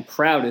I am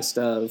proudest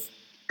of.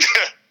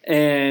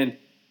 And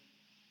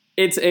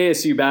it's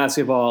ASU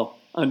basketball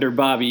under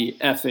Bobby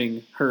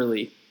effing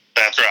Hurley.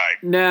 That's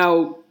right.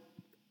 Now,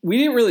 we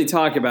didn't really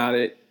talk about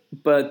it,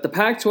 but the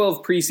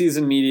Pac-12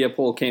 preseason media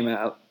poll came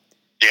out.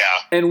 Yeah.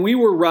 And we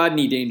were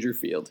Rodney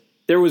Dangerfield.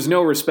 There was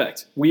no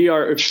respect. We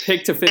are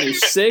picked to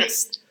finish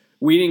 6th.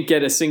 We didn't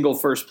get a single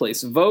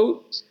first-place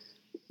vote.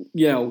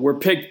 We're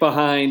picked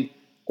behind.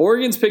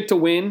 Oregon's picked to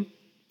win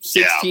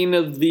 16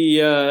 of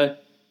the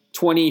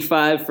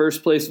 25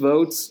 first-place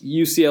votes.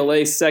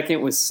 UCLA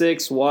second with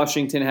 6.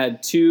 Washington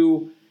had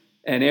 2,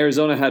 and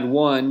Arizona had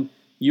 1.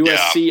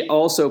 USC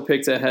also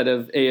picked ahead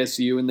of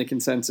ASU in the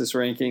consensus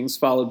rankings,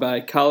 followed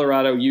by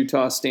Colorado,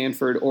 Utah,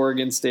 Stanford,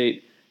 Oregon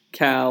State,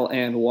 Cal,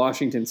 and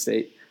Washington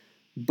State.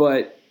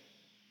 But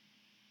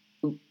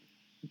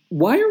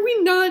why are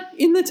we not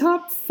in the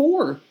top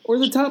 4 or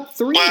the top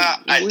 3? Well,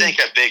 I think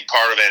a big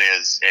part of it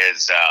is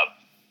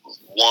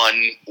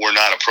one, we're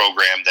not a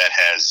program that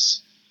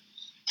has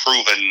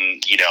proven, a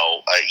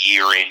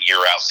year in,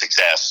 year out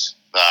success,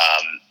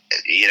 and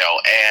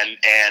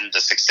the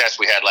success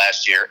we had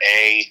last year,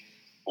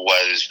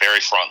 was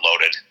very front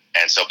loaded.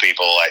 And so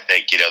people, I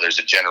think, there's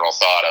a general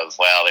thought of,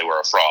 well, they were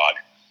a fraud.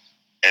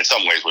 In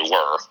some ways we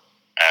were,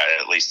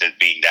 at least it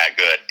being that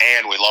good.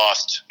 And we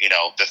lost,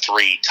 the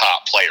 3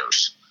 top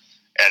players.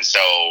 And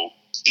so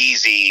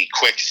easy,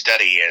 quick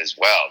study is,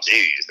 well,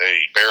 geez,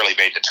 they barely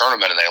made the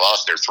tournament and they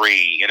lost their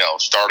 3,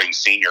 starting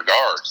senior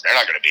guards. They're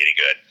not going to be any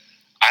good.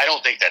 I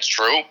don't think that's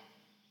true.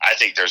 I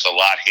think there's a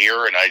lot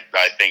here, and I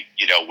think,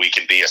 we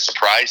can be a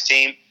surprise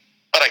team,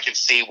 but I can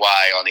see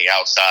why on the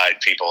outside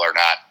people are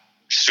not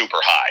super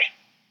high.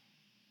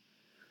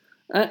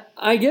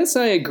 I guess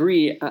I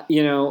agree.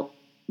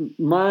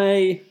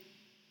 My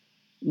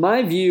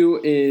view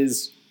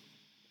is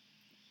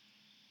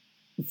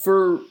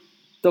for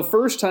the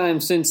first time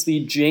since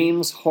the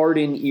James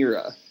Harden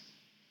era,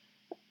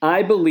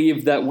 I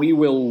believe that we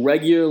will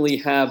regularly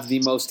have the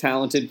most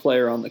talented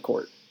player on the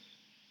court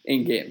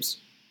in games.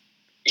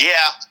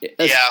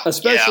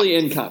 Especially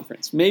in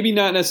conference. Maybe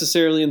not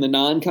necessarily in the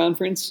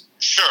non-conference.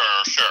 Sure.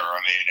 I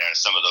mean,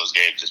 some of those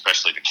games,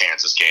 especially the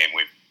Kansas game,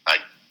 I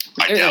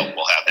doubt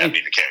we'll have that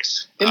be the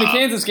case. In the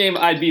Kansas game,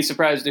 I'd be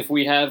surprised if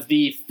we have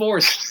the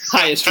 4th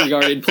highest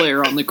regarded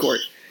player on the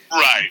court.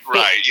 Right. Yeah.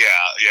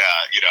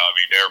 I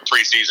mean, they're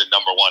preseason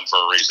number 1 for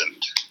a reason.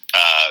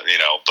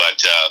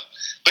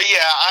 But yeah,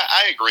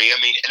 I agree. I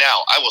mean,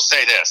 now I will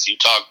say this: you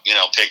talk,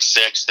 pick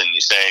 6th, and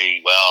you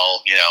say,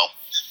 well,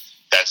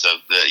 that's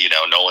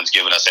no one's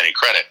giving us any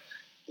credit.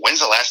 When's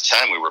the last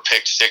time we were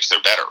picked 6th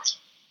or better?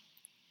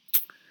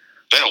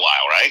 been a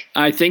while, right?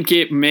 I think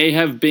it may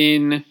have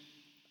been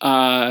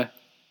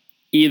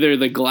either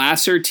the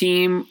Glasser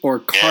team or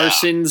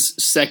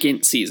Carson's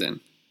second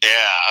season.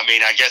 Yeah, I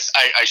mean, I guess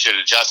I should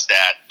adjust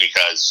that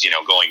because,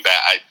 going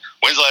back,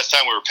 when's the last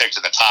time we were picked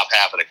in the top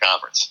half of the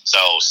conference?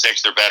 So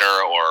 6th or better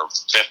or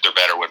 5th or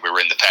better when we were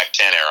in the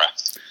Pac-10 era.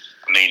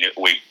 I mean,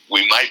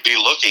 we might be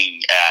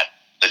looking at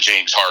the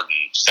James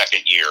Harden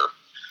second year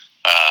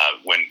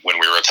when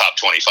we were a top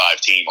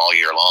 25 team all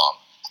year long.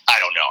 I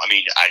don't know. I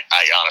mean,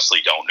 I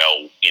honestly don't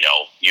know.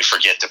 You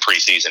forget the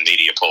preseason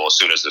media poll as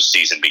soon as the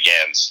season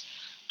begins.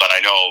 But I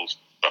know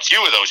a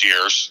few of those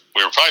years,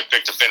 we were probably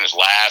picked to finish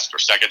last or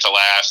second to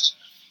last,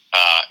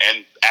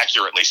 and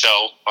accurately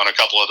so on a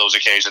couple of those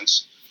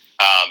occasions.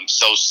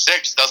 So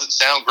 6 doesn't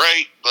sound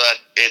great, but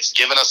it's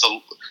given us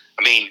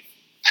I mean,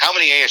 how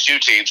many ASU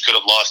teams could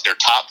have lost their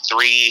top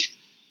 3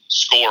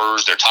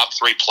 scorers, their top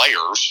 3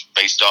 players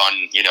based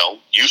on,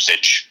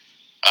 usage,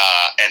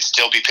 and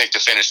still be picked to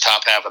finish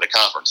top half of the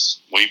conference?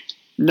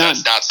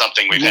 That's not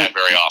something we've had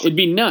very often. It'd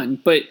be none,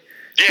 but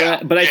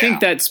I think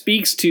that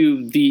speaks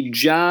to the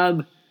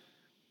job,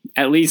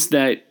 at least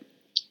that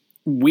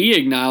we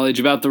acknowledge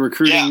about the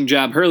recruiting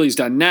job Hurley's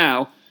done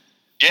now.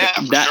 Yeah,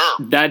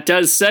 sure. That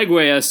does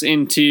segue us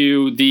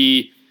into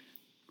the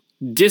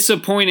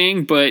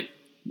disappointing, but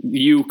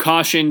you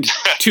cautioned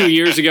 2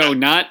 years ago,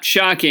 not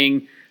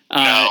shocking,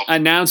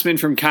 announcement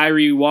from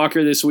Kyrie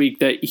Walker this week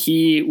that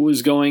he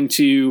was going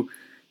to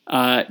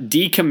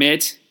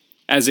decommit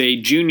as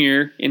a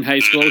junior in high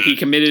school. He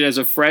committed as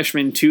a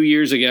freshman 2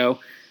 years ago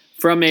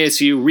from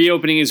ASU,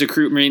 reopening his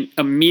recruitment,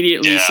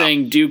 immediately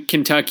saying Duke,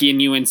 Kentucky,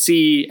 and UNC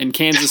and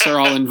Kansas are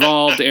all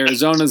involved.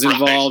 Arizona's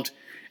involved.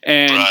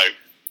 And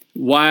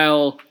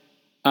while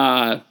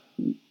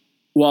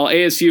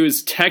ASU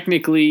is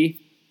technically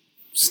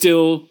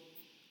still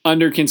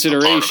under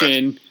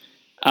consideration,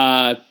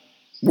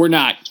 we're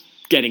not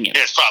getting it.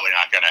 It's probably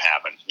not going to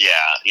happen.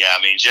 Yeah.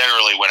 I mean,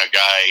 generally when a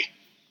guy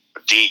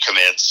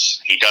decommits,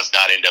 he does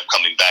not end up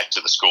coming back to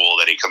the school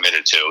that he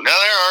committed to. Now,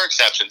 there are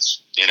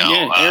exceptions.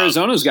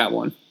 Arizona's got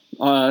one.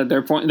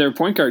 Their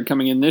point guard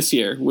coming in this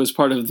year was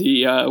part of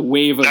the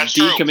wave of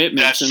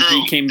decommitments, and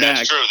he came back.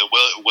 That's true. The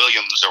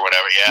Williams or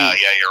whatever. Yeah,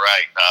 you're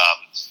right.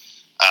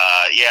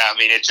 I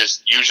mean, it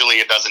just usually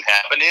it doesn't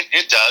happen.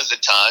 It does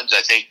at times.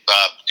 I think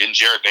didn't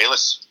Jared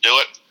Bayless do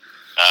it?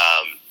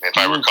 If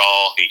I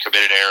recall, he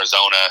committed to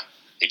Arizona.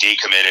 He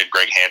decommitted.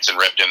 Greg Hansen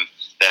ripped him.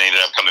 Then he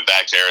ended up coming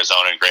back to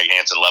Arizona, and Greg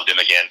Hansen loved him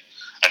again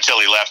until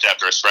he left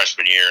after his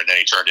freshman year, and then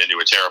he turned into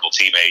a terrible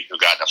teammate who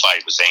got in a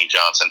fight with Zane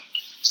Johnson.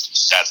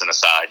 That's an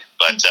aside.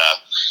 But,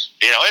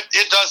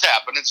 it does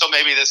happen, and so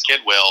maybe this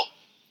kid will.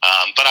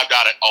 But I've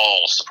got it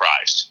all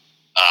surprised.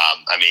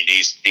 I mean,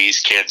 these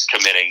kids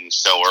committing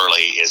so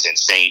early is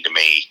insane to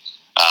me.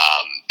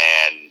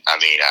 And, I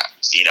mean,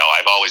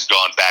 I've always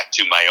gone back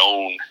to my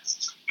own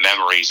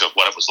memories of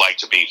what it was like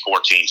to be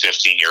 14,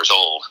 15 years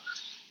old.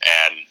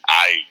 And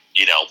I,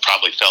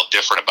 probably felt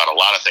different about a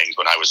lot of things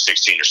when I was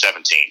 16 or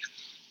 17.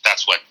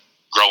 That's what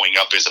growing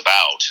up is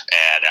about.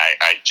 And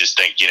I just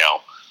think,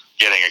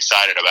 getting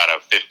excited about a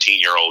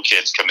 15-year-old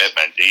kid's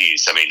commitment,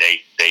 geez, I mean,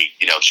 they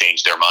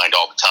change their mind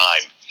all the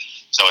time.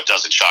 So it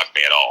doesn't shock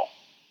me at all.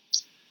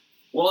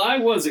 Well, I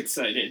was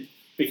excited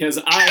because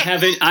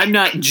I'm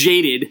not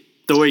jaded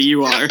the way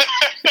you are.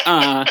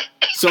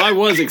 So I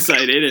was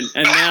excited,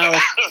 and now...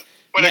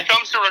 When it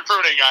comes to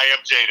recruiting, I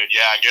am jaded.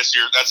 Yeah, I guess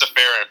that's a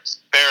fair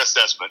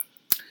assessment.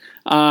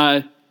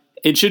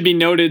 It should be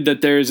noted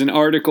that there's an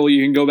article,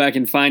 you can go back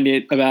and find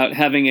it, about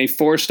having a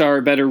 4-star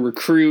or better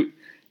recruit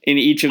in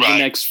each of the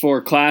next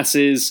 4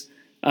 classes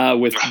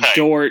with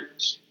Dort,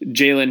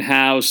 Jalen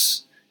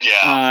House,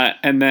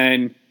 and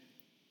then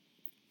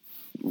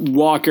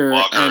Walker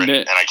and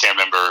I can't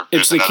remember.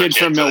 It's the kid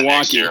from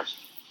Milwaukee.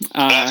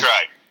 That's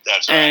right.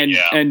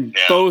 And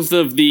both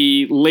of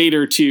the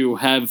later 2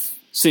 have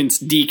since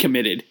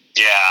decommitted.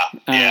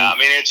 I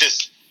mean,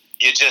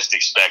 you just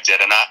expect it,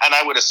 and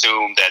I would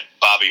assume that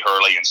Bobby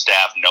Hurley and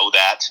staff know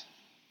that.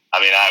 I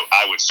mean,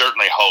 I would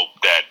certainly hope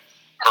that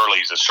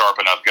Hurley's a sharp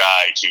enough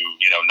guy to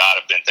not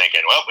have been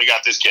thinking, well, we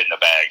got this kid in the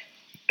bag.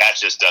 That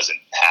just doesn't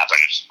happen.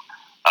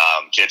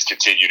 Kids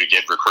continue to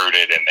get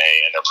recruited, and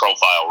their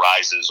profile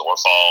rises or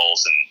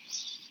falls. And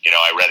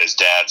I read his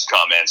dad's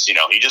comments.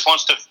 He just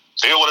wants to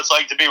feel what it's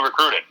like to be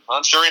recruited.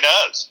 I'm sure he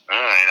does.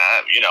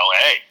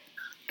 Hey,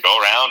 go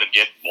around and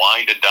get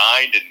wined and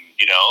dined, and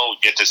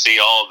get to see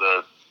all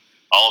the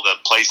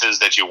places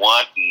that you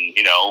want,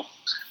 and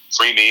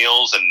free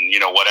meals, and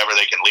whatever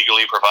they can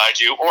legally provide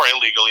you or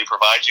illegally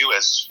provide you,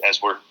 as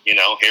we're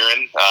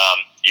hearing.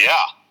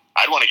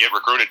 I'd want to get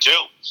recruited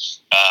too.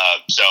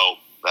 So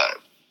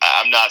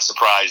I'm not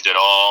surprised at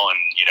all, and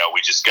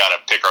we just got to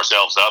pick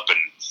ourselves up and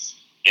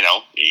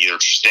either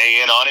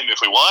stay in on him if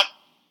we want,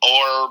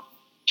 or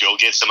go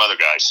get some other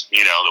guys.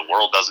 The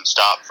world doesn't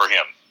stop for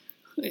him.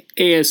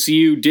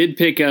 ASU did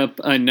pick up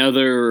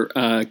another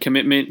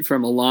commitment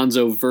from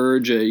Alonzo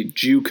Verge, a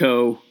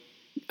JUCO,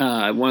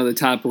 one of the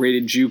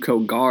top-rated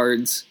JUCO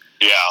guards.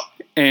 Yeah.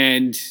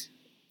 And,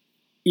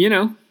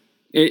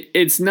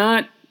 it's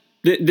not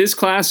 – this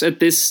class at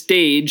this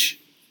stage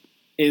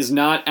is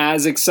not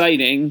as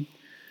exciting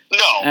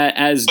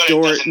as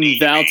Dort and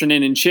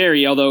Valtonen and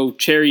Cherry, although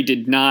Cherry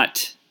did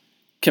not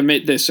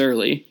commit this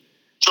early.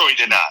 True, he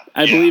did not.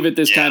 I believe at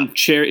this time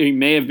Cherry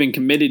may have been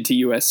committed to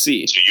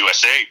USC. To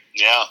USC,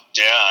 yeah,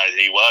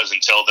 he was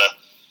until the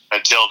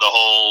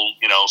whole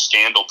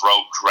scandal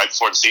broke right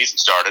before the season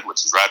started,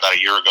 which is right about a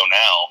year ago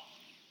now,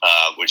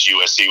 which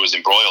USC was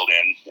embroiled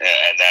in,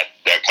 and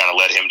that kind of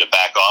led him to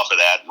back off of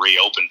that and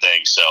reopen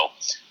things. So,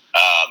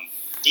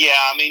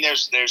 I mean,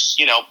 there's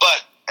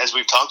but as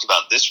we've talked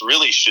about, this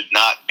really should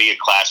not be a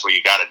class where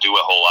you got to do a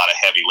whole lot of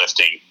heavy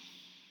lifting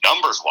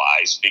numbers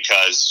wise,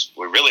 because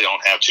we really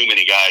don't have too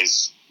many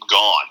guys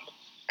gone.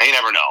 And you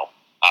never know.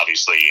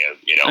 Obviously,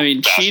 I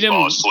mean,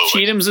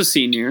 Cheatham's a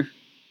senior,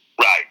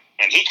 right?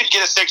 And he could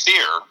get a sixth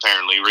year.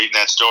 Apparently, reading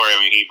that story, I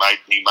mean, he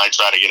might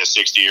try to get a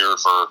sixth year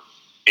for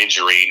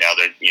injury. Now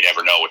that you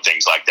never know with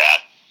things like that,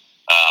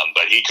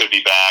 but he could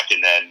be back.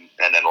 And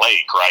then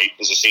Lake, right,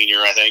 is a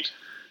senior, I think.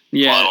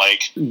 Yeah,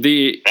 Lake.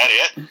 That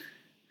it?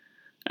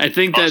 I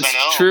think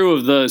that's true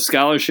of the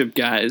scholarship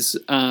guys.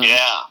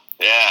 Yeah.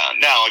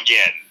 Now,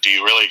 again, do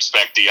you really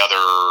expect the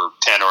other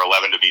 10 or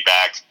 11 to be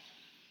back?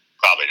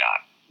 Probably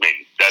not. I mean,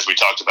 as we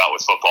talked about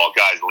with football,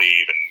 guys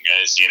leave, and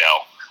as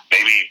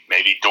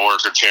maybe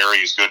Dort or Cherry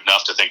is good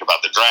enough to think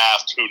about the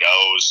draft. Who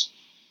knows?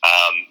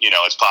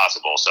 It's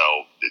possible. So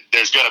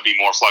there's going to be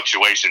more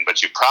fluctuation,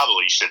 but you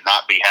probably should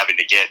not be having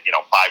to get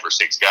 5 or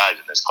 6 guys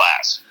in this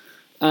class.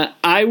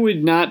 I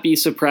would not be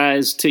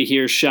surprised to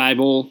hear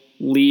Scheibel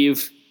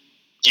leave.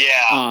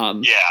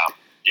 Yeah.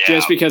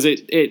 Just because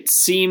it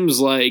seems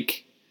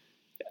like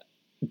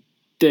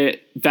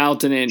that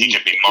Valtonen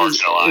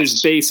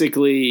is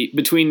basically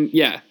between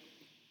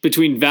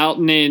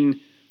Valtonen,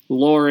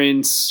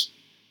 Lawrence,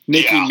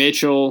 Mickey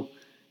Mitchell.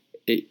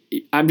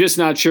 I'm just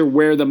not sure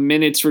where the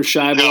minutes for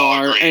Scheibel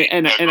are,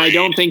 and I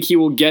don't think he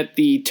will get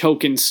the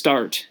token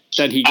start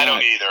that he got. I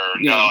don't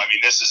either. No, I mean,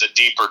 this is a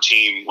deeper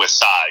team with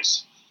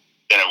size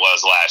than it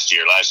was last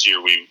year. Last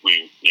year we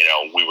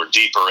were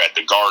deeper at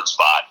the guard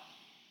spot,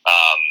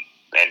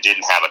 and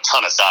didn't have a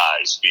ton of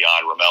size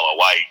beyond Romello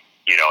White.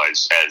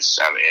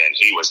 And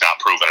he was not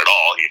proven at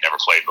all. He had never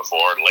played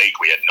before. And Lake,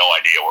 we had no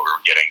idea what we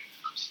were getting.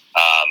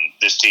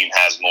 This team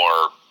has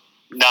more,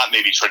 not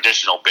maybe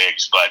traditional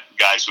bigs, but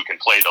guys who can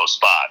play those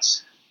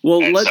spots.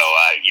 Well, I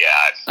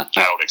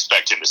don't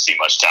expect him to see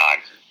much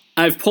time.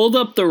 I've pulled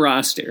up the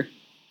roster.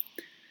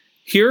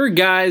 Here are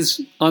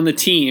guys on the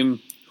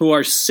team who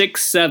are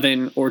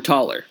 6'7" or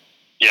taller.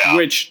 Yeah.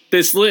 Which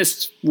this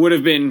list would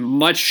have been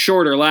much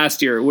shorter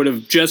last year. It would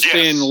have just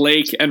been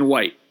Lake and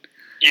White.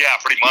 Yeah,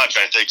 pretty much.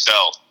 I think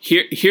so.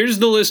 Here's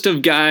the list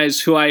of guys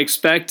who I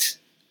expect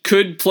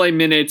could play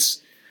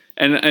minutes,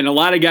 and a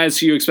lot of guys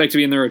who you expect to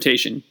be in the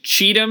rotation.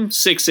 Cheatham,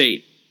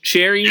 6'8".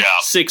 Cherry,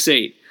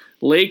 6'8".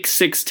 Lake,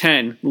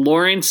 6'10".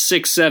 Lawrence,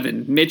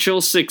 6'7".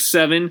 Mitchell,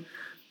 6'7".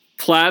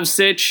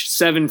 Plavsic,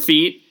 7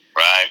 feet.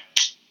 Right.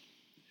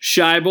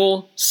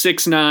 Scheibel,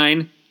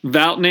 6'9".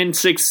 Valtonen,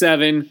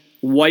 6'7".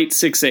 White,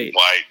 6'8".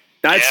 White.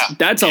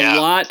 That's a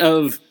lot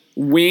of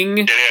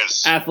wing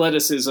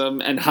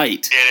athleticism and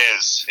height. It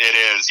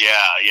is,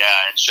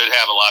 yeah. It should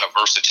have a lot of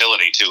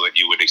versatility to it,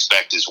 you would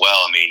expect as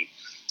well. I mean,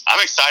 I'm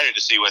excited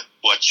to see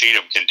what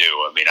Cheatham can do.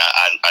 I mean,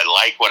 I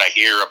like what I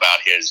hear about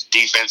his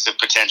defensive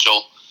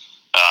potential,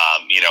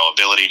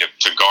 ability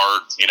to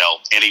guard,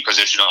 any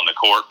position on the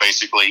court,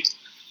 basically.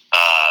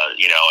 And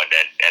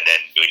then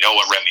we know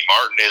what Remy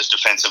Martin is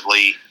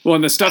defensively. Well,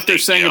 and the stuff they're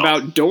saying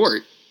about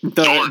Dort.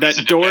 Dort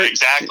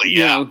exactly,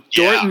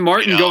 Dort and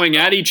Martin going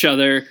at each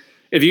other.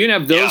 If you can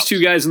have those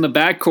two guys in the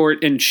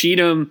backcourt and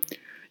Cheatham,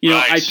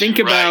 I think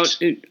about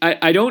it,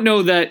 I don't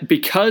know that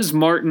because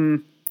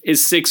Martin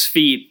is 6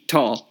 feet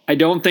tall, I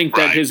don't think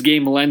that his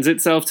game lends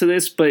itself to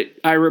this, but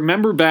I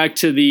remember back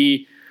to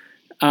the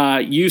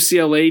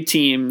UCLA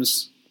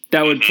teams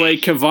that would play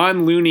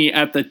Kevon Looney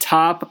at the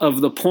top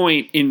of the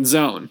point in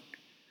zone.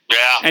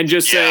 Yeah. And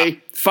just say,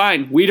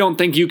 fine, we don't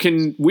think you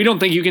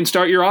can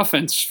start your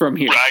offense from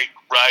here.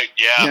 Right.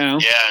 Yeah. No,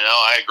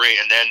 I agree.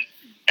 And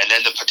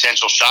then the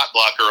potential shot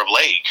blocker of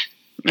Lake.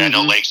 I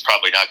know Lake's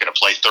probably not going to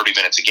play 30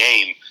 minutes a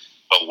game,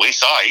 but we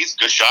saw he's a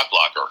good shot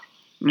blocker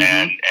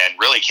and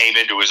really came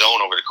into his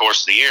own over the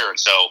course of the year. And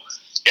so,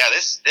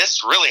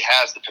 this really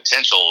has the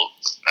potential.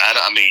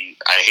 I mean,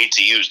 I hate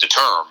to use the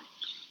term,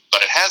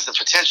 but it has the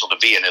potential to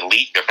be an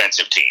elite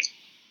defensive team.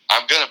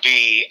 I'm going to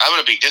be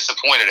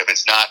disappointed if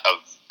it's not a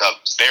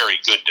very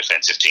good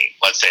defensive team.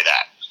 Let's say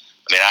that.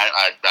 I mean,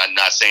 I'm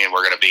not saying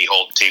we're going to be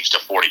holding teams to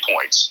 40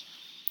 points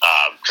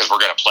because we're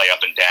going to play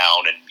up and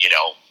down, and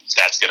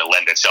that's going to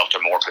lend itself to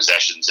more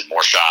possessions and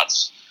more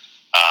shots.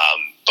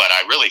 But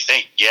I really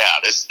think,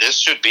 this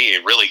should be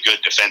a really good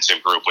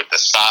defensive group with the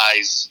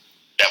size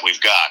that we've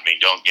got. I mean,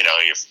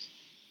 you're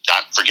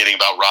not forgetting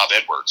about Rob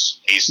Edwards.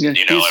 He's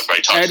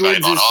everybody talks about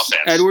him on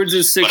offense. Edwards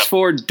is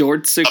 6'4",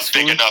 Dort's 6'4". A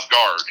big enough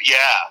guard.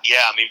 Yeah.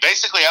 I mean,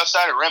 basically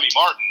outside of Remy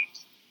Martin,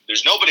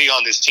 there's nobody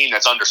on this team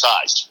that's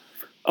undersized.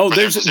 Oh,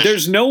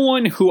 there's no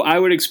one who I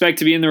would expect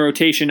to be in the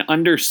rotation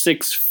under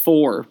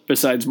 6'4"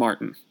 besides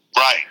Martin.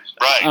 Right.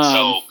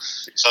 Right.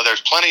 So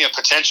there's plenty of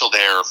potential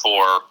there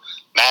for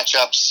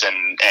matchups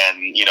and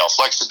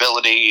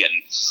flexibility, and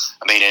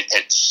I mean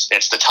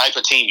it's the type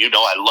of team,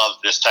 I love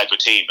this type of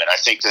team, and I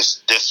think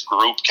this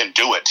group can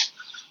do it,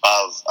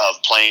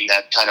 of playing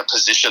that kind of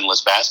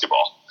positionless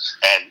basketball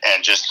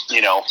and just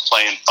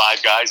playing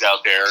five guys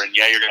out there, and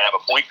you're gonna have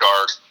a point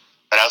guard,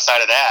 but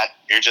outside of that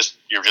you're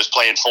just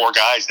playing four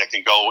guys that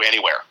can go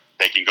anywhere.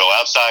 They can go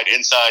outside,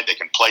 inside, they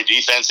can play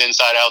defense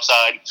inside,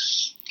 outside.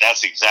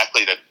 That's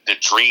exactly the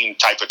dream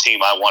type of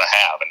team I want to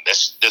have, and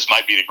this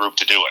might be the group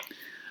to do it.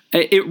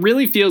 It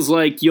really feels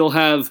like you'll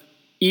have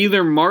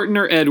either Martin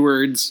or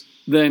Edwards,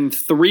 then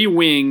three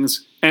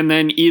wings, and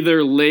then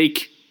either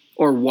Lake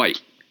or White.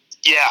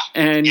 Yeah.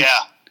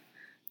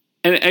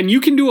 And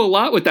you can do a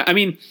lot with that. I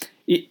mean,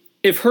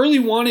 if Hurley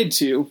wanted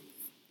to,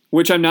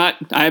 which I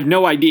have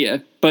no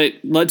idea, but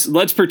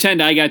let's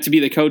pretend I got to be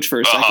the coach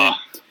for a second.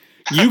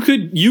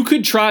 You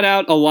could trot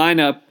out a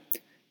lineup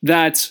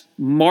that's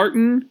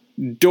Martin,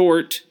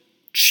 Dort,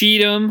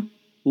 Cheatham,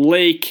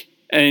 Lake,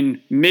 and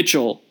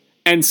Mitchell,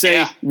 and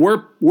say we're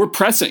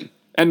pressing,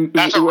 and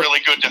that's a really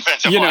good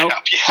defensive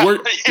lineup. Yeah.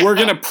 We're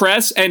gonna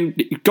press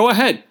and go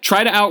ahead,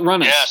 try to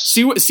outrun us.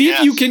 Yes. See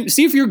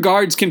if your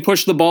guards can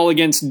push the ball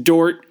against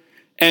Dort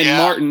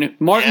and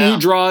Martin, who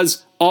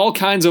draws all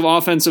kinds of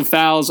offensive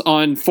fouls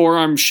on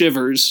forearm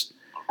shivers.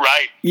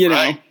 Right.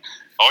 Right.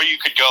 Or you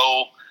could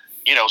go,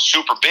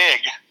 super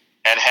big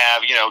and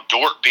have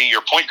Dort be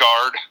your point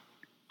guard,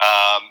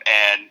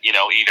 and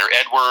either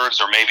Edwards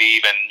or maybe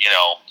even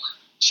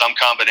some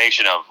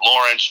combination of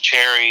Lawrence,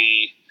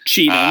 Cherry,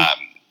 Cheatham,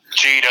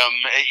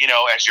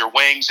 as your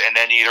wings, and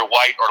then either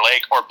White or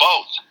Lake or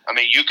both. I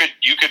mean, you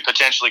could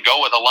potentially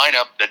go with a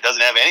lineup that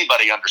doesn't have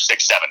anybody under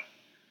 6'7".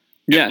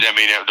 Yeah. I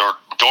mean,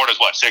 Dort is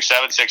what,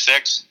 6'7",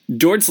 6'6"?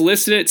 Dort's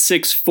listed at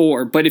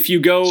 6'4", but if you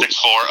go 6'4",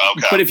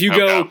 okay. But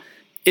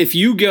if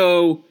you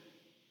go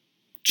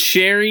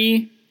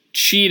Cherry,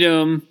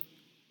 Cheatham,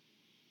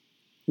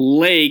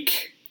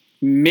 Lake,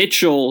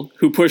 Mitchell,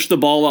 who pushed the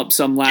ball up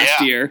some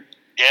last year.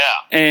 Yeah.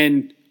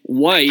 And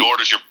White. Dort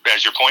as your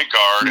point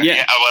guard.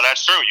 Yeah. Well,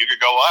 that's true. You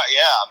could go.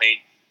 I mean,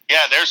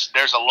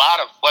 there's a lot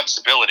of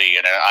flexibility,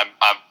 and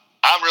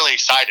I'm really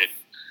excited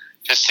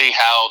to see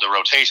how the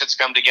rotations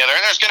come together.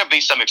 And there's going to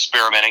be some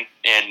experimenting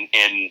in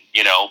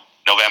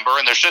November,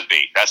 and there should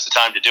be. That's the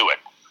time to do it.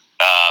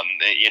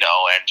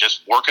 And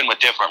just working with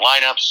different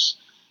lineups.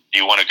 Do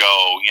you want to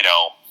go?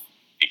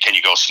 Can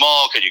you go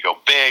small? Can you go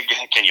big?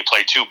 Can you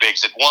play two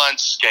bigs at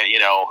once?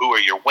 Who are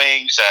your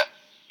wings?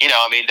 The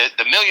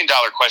 $1 million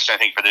question I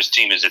think for this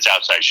team is its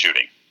outside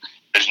shooting.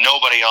 There's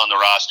nobody on the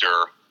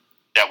roster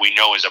that we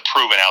know is a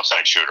proven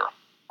outside shooter.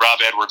 Rob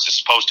Edwards is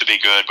supposed to be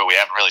good, but we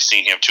haven't really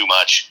seen him too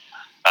much.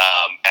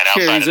 And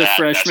outside of that, a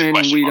freshman,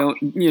 we don't,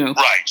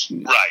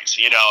 Right.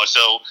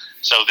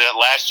 So the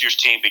last year's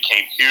team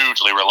became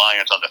hugely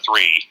reliant on the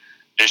three.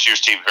 This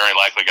year's team is very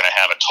likely going to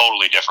have a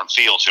totally different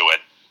feel to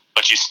it.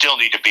 But you still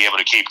need to be able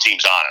to keep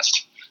teams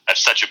honest.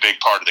 That's such a big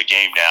part of the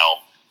game now.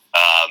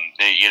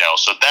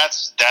 So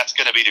that's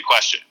going to be the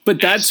question.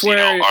 But that's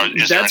where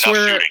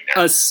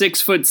a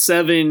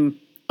 6'7"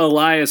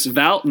 Elias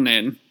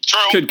Valtonen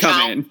could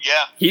come in.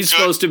 Yeah, he's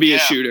supposed to be a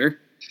shooter.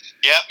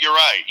 Yeah, you're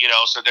right.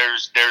 So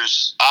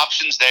there's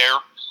options there.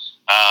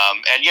 A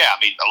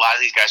lot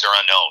of these guys are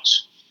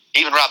unknowns.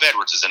 Even Rob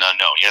Edwards is an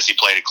unknown. Yes, he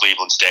played at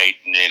Cleveland State,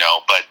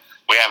 but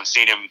we haven't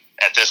seen him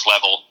at this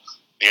level.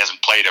 He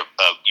hasn't played a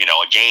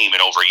game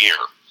in over a year.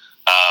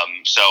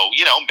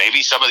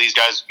 Maybe some of these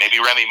guys, maybe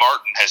Remy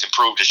Martin has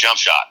improved his jump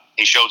shot.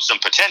 He showed some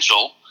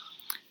potential,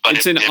 but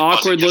it's an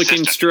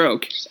awkward-looking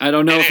stroke. I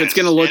don't know if it's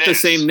going to look the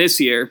same this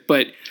year,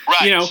 but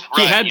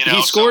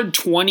he scored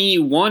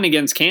 21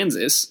 against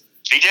Kansas.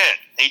 He did,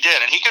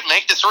 and he could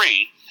make the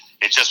three.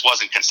 It just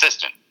wasn't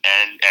consistent,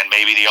 and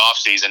maybe the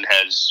offseason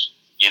has,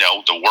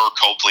 the work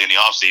hopefully in the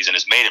offseason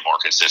has made it more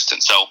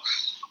consistent. So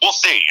we'll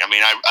see. I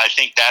mean, I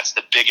think that's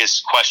the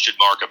biggest question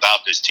mark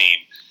about this team.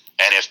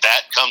 And if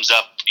that comes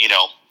up,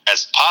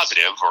 as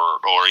positive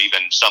or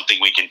even something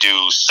we can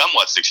do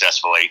somewhat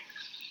successfully,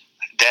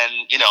 then,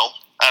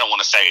 I don't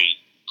want to say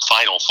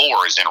Final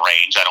Four is in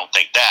range. I don't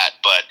think that.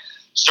 But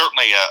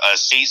certainly a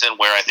season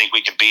where I think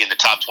we can be in the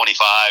top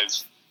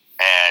 25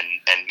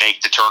 and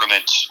make the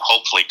tournament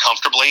hopefully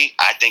comfortably,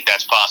 I think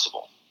that's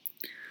possible.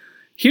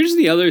 Here's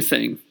the other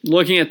thing,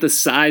 looking at the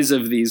size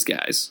of these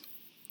guys.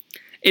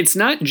 It's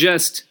not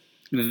just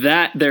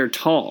that they're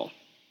tall.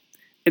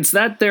 It's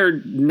that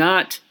they're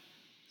not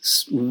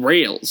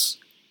rails,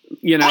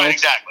 Right,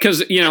 exactly.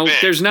 Because,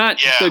 there's not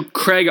the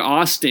Craig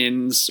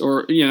Austins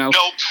or, Nope.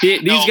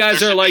 These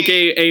guys are like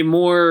a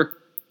more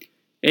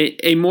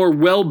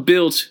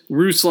well-built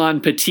Ruslan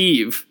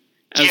Pativ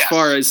as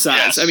far as size.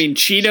 Yes. I mean,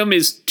 Cheatham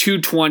is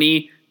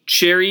 220,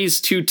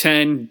 Cherry's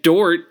 210,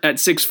 Dort at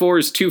 6'4"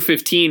 is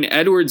 215,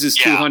 Edwards is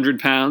 200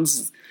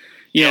 pounds.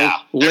 There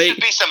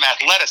should be some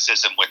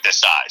athleticism with this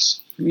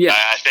size. Yeah.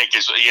 I think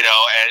is,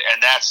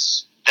 and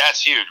that's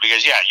huge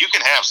because, you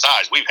can have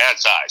size. We've had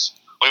size.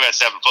 We've had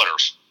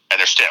 7-footers and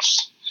they're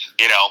stiffs,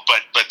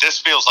 but this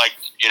feels like,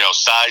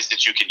 size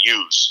that you can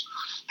use,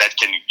 that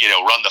can,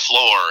 run the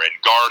floor and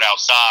guard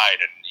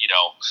outside and,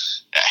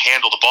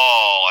 handle the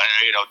ball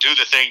and, do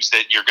the things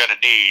that you're going to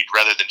need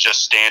rather than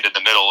just stand in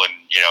the middle and,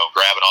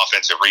 grab an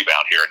offensive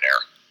rebound here and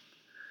there.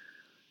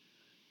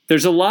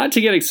 There's a lot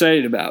to get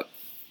excited about.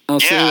 I'll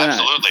say that.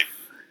 Absolutely.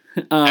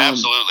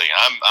 Absolutely.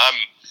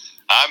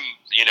 I'm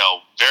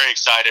very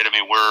excited. I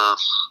mean, we're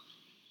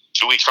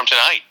 2 weeks from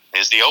tonight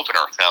is the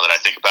opener. Now that I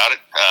think about it,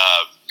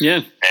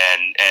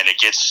 and it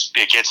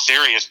gets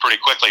serious pretty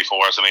quickly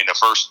for us. I mean, the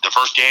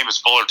first game is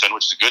Fullerton,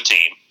 which is a good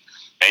team,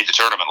 made the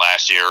tournament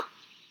last year,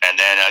 and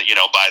then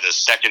by the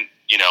second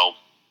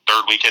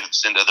third weekend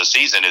into the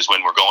season is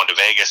when we're going to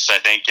Vegas. I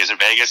think is in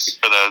Vegas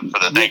for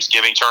the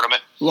Thanksgiving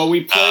tournament. Well,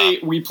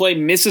 we play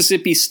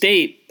Mississippi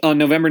State on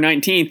November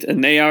 19th,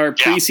 and they are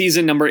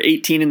preseason number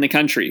 18 in the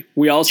country.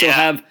 We also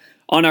have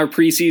on our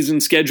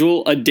preseason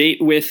schedule a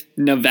date with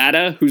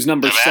Nevada, who's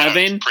number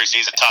 7,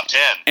 preseason top 10,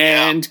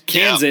 and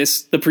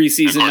Kansas, the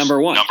preseason number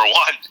 1. Number 1,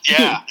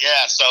 yeah.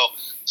 So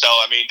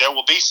I mean, there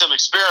will be some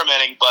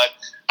experimenting, but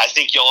I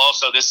think you'll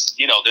also this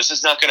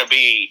is not going to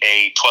be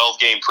a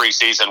 12-game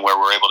preseason where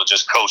we're able to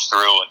just coast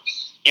through.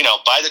 And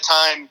by the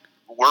time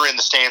we're in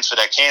the stands for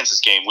that Kansas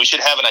game, we should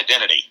have an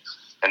identity,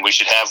 and we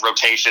should have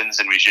rotations,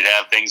 and we should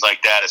have things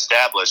like that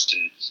established,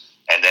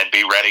 and then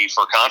be ready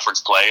for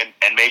conference play.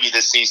 And maybe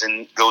this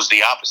season goes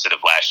the opposite of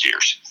last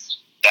year's.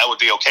 That would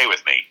be okay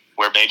with me,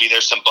 where maybe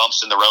there's some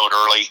bumps in the road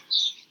early,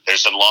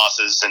 there's some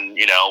losses, and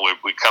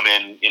we come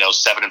in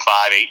 7-5,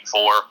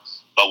 8-4.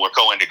 But we're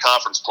going to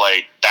conference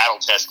play battle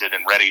tested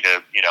and ready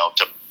to,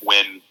 to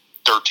win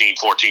 13,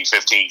 14,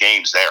 15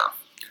 games there.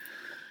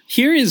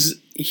 Here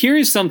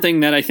is something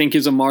that I think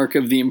is a mark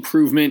of the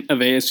improvement of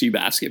ASU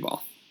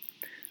basketball.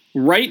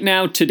 Right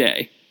now,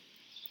 today,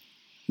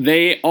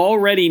 they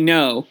already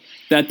know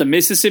that the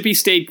Mississippi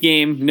State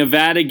game,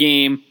 Nevada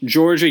game,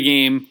 Georgia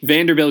game,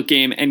 Vanderbilt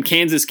game, and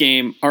Kansas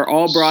game are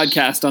all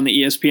broadcast on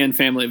the ESPN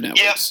family of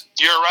networks. Yes,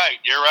 you're right.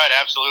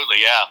 Absolutely.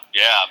 Yeah.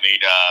 I mean,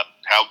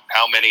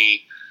 how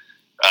many...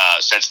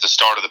 since the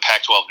start of the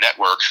Pac-12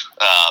 network,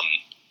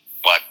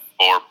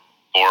 4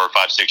 or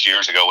 5, 6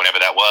 years ago, whenever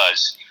that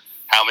was,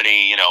 how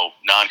many,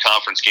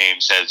 non-conference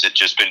games has it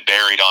just been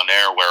buried on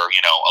there where,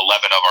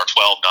 11 of our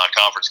 12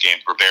 non-conference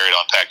games were buried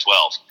on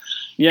Pac-12?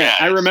 Yeah,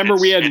 I remember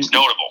it's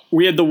notable.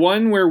 We had the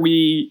one where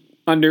we,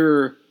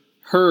 under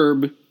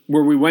Herb,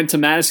 where we went to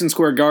Madison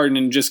Square Garden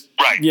and just,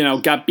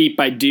 got beat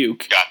by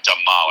Duke. Got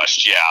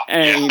demolished,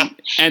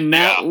 And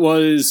that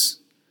was...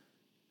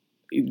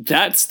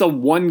 That's the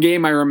one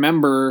game I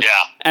remember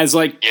as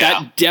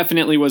that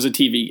definitely was a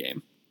TV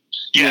game.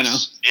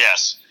 Yes.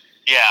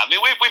 Yeah. I mean,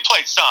 we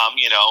played some,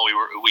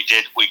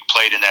 we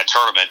played in that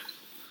tournament.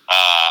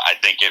 I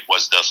think it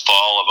was the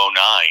fall of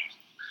 2009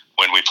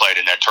 when we played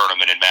in that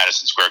tournament in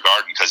Madison Square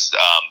Garden, because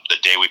the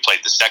day we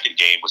played the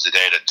second game was the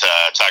day that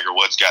Tiger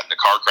Woods got in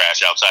the car crash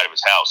outside of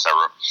his house. I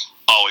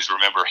always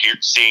remember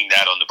seeing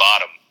that on the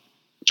bottom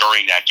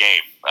during that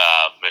game.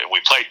 We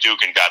played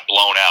Duke and got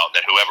blown out.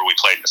 That whoever we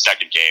played in the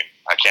second game,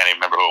 I can't even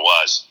remember who it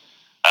was.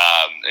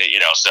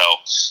 So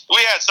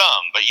we had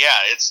some, but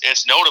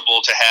it's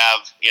notable to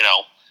have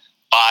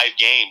 5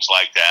 games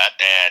like that,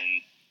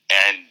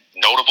 and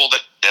notable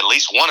that at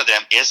least one of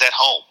them is at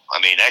home. I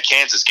mean, that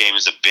Kansas game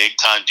is a big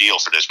time deal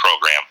for this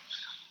program.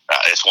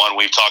 It's one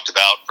we've talked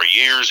about for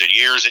years and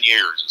years and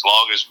years. As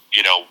long as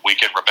we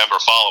can remember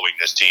following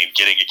this team,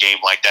 getting a game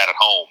like that at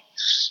home,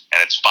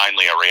 and it's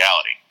finally a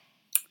reality.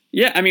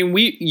 Yeah, I mean,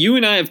 you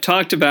and I have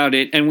talked about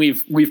it, and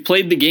we've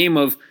played the game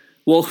of,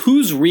 well,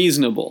 who's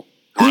reasonable?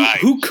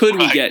 Who could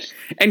we get?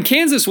 And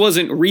Kansas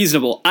wasn't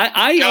reasonable.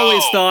 I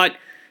always thought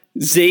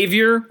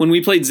Xavier, when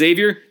we played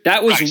Xavier,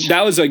 that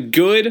was a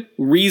good,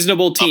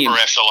 reasonable team.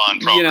 Upper echelon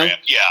program,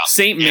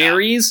 St.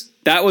 Mary's,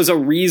 that was a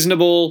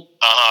reasonable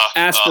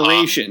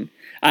aspiration.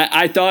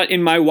 I thought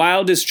in my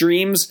wildest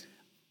dreams,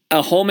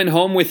 a home and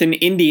home with an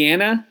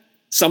Indiana,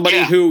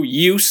 somebody who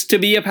used to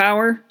be a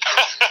power.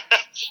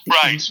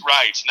 Right.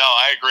 No,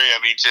 I agree. I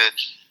mean,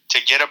 to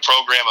get a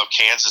program of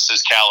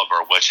Kansas's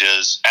caliber, which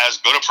is as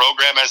good a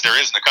program as there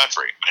is in the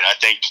country. I mean, I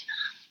think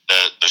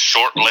the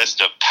short list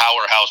of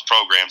powerhouse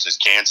programs is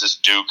Kansas,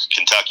 Duke,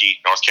 Kentucky,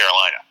 North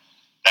Carolina.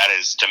 That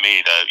is, to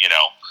me,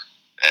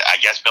 I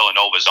guess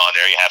Villanova's on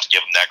there. You have to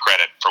give them that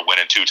credit for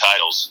winning 2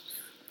 titles.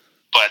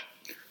 But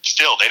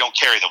still, they don't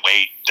carry the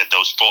weight that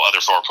those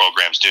other 4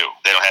 programs do.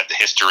 They don't have the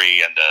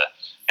history and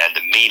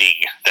the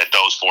meaning that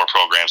those 4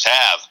 programs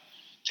have.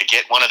 To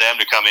get one of them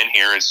to come in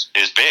here is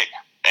big.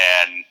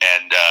 And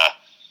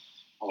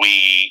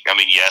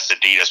yes,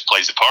 Adidas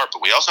plays a part,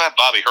 but we also have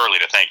Bobby Hurley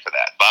to thank for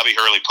that. Bobby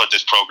Hurley put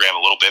this program a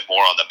little bit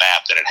more on the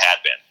map than it had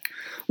been.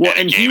 Well,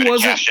 and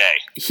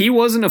he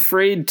wasn't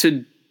afraid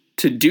to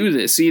do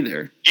this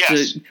either.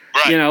 Yes,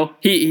 right.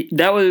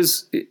 That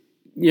was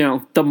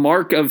the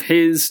mark of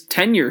his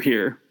tenure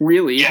here.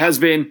 Really has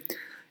been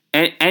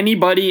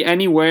anybody,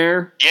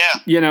 anywhere.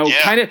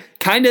 Yeah,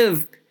 kind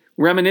of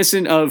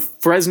reminiscent of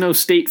Fresno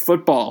State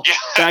football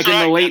back in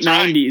the late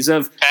 90s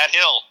of Pat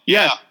Hill.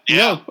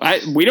 No,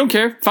 we don't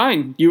care.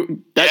 Fine.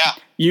 You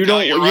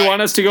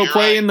want us to go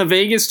play in the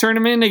Vegas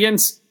tournament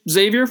against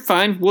Xavier?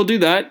 Fine, we'll do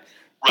that.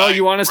 Oh,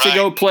 you want us to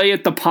go play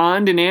at the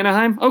pond in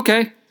Anaheim?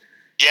 Okay.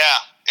 Yeah,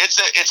 it's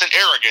an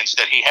arrogance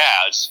that he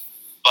has,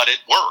 but it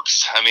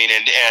works. I mean,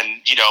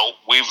 and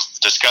we've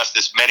discussed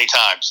this many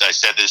times. I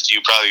said this to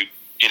you probably,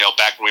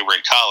 back when we were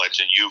in college,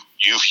 and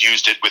you've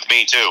used it with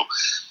me too.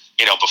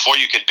 Before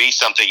you can be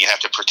something, you have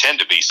to pretend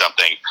to be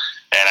something.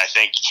 And I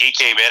think he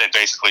came in and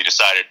basically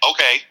decided,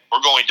 okay,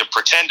 we're going to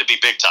pretend to be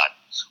big time.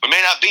 We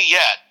may not be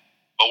yet,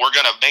 but we're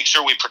going to make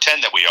sure we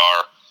pretend that we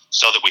are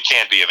so that we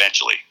can be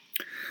eventually.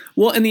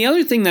 Well, and the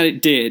other thing that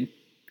it did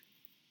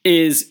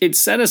is it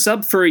set us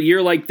up for a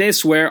year like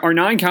this where our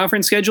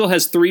non-conference schedule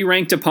has 3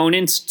 ranked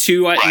opponents,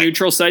 2 at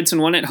neutral sites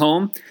and 1 at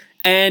home.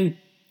 And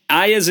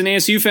I, as an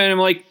ASU fan, am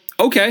like,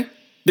 okay,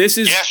 this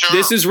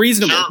is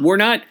reasonable. Sure. We're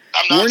not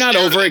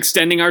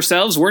overextending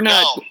ourselves. We're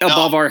not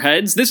above our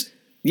heads.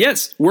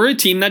 Yes, we're a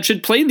team that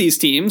should play these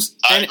teams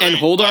and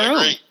hold our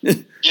own.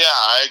 Yeah,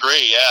 I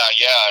agree.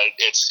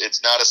 Yeah.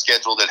 It's not a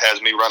schedule that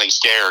has me running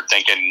scared,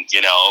 thinking,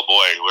 oh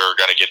boy, we're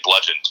going to get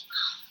bludgeoned.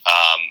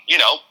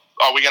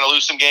 Are we going to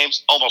lose some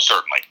games? Almost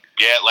certainly.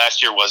 Yeah,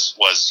 last year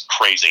was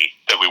crazy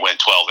that we went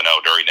 12-0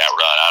 during that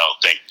run. I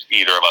don't think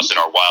either of us in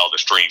our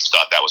wildest dreams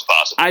thought that was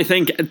possible. I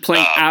think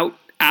playing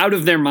out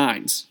of their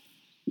minds,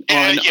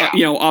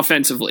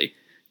 offensively.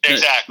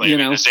 Exactly.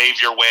 The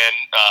Xavier win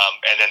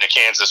and then the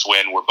Kansas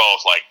win were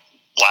both like,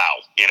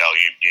 wow.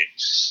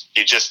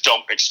 You just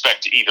don't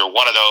expect either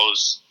one of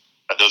those.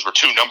 Those were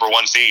 2 number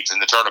 1 seeds in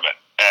the tournament,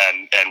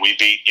 and we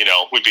beat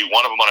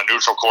one of them on a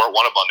neutral court,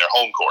 one of them on their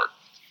home court.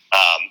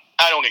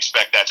 I don't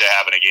expect that to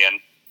happen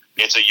again.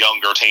 It's a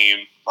younger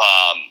team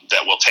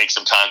that will take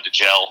some time to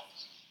gel.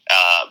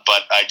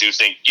 But I do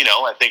think,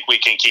 I think we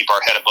can keep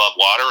our head above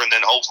water, and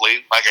then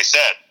hopefully, like I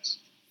said,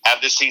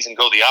 have this season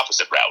go the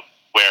opposite route,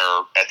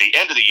 where at the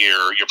end of the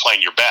year, you're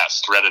playing your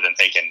best rather than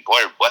thinking, boy,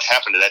 what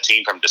happened to that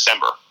team from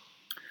December?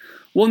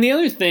 Well, and the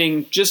other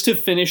thing, just to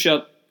finish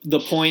up the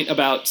point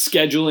about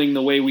scheduling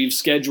the way we've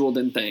scheduled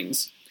and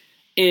things,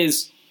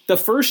 is the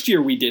first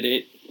year we did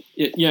it,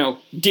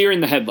 deer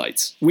in the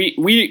headlights.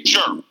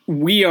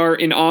 We are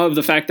in awe of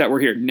the fact that we're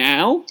here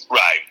now.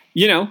 Right.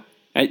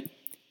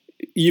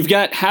 You've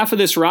got half of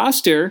this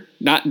roster,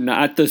 not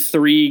the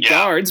 3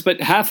 guards,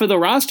 but half of the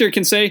roster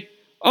can say,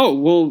 "Oh,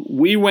 well,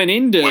 we went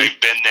into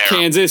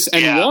Kansas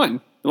and won.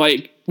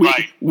 Like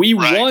we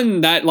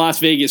won that Las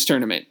Vegas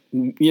tournament.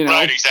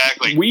 Right,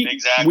 exactly. We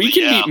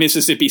can beat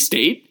Mississippi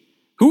State.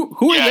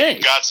 Who are they?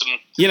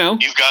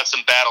 You've got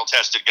some battle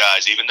tested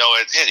guys, even though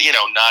it's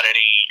not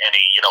any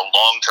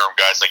long-term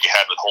guys like you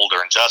had with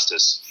Holder and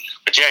Justice.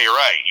 But yeah, you're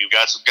right. You've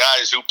got some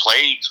guys who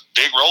played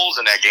big roles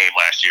in that game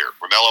last year.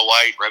 Romello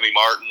White, Remy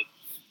Martin.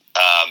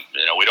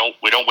 We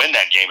don't win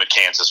that game at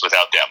Kansas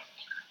without them.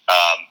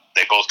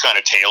 They both kind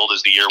of tailed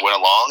as the year went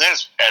along,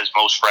 as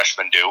most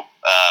freshmen do.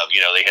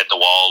 They hit the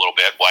wall a little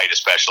bit, White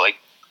especially.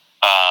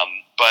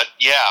 But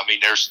yeah, I mean,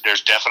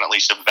 there's definitely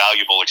some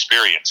valuable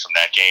experience from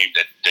that game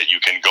that you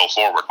can go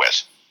forward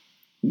with.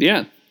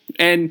 Yeah,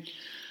 and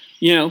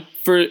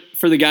for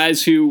the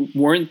guys who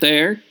weren't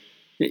there,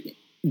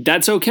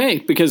 that's okay,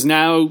 because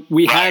now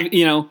we have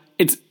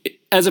it's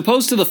as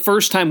opposed to the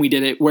first time we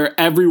did it where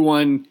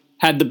everyone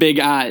had the big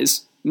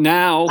eyes.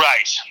 Now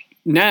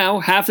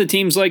half the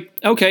team's like,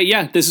 okay,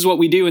 yeah, this is what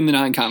we do in the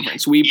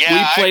non-conference. We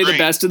play the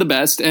best of the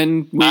best,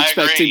 and we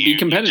expect to be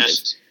competitive.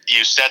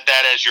 You set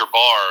that as your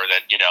bar,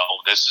 that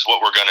this is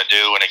what we're going to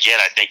do. And again,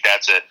 I think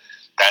that's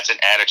an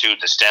attitude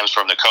that stems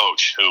from the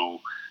coach, who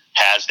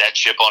has that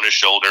chip on his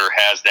shoulder,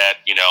 has that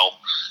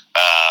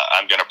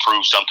I'm going to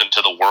prove something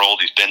to the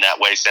world. He's been that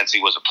way since he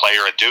was a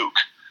player at Duke.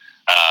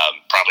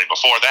 Probably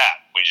before that,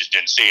 we just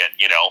didn't see it,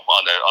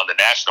 on the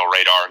national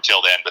radar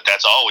until then. But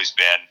that's always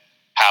been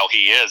how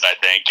he is, I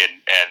think,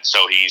 and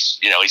so he's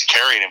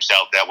carrying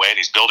himself that way, and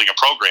he's building a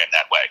program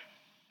that way.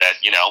 That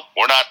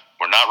we're not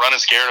running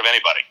scared of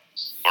anybody.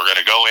 We're going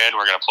to go in,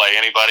 we're going to play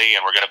anybody,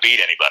 and we're going to beat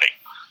anybody.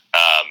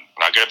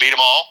 We're not going to beat them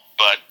all,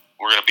 but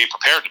we're going to be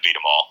prepared to beat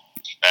them all.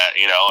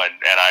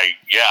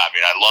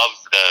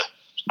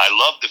 I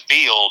love the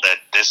feel that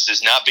this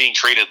is not being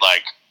treated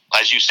like,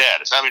 as you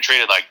said, it's not being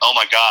treated like, oh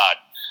my God,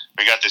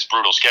 we got this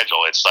brutal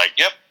schedule. It's like,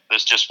 yep,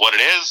 this is just what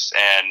it is,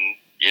 and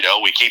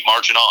we keep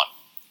marching on.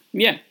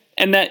 Yeah,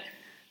 and that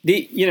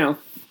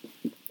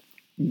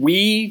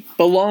we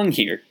belong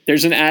here.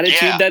 There's an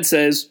attitude that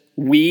says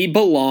we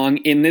belong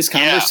in this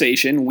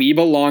conversation. Yeah. We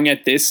belong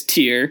at this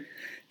tier,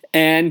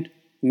 and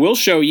we'll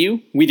show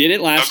you. We did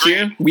it last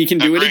year. We can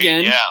do it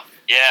again.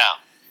 Yeah.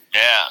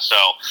 So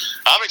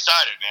I'm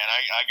excited, man.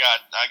 I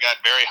got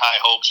very high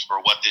hopes for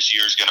what this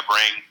year is going to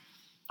bring.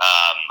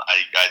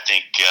 I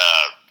think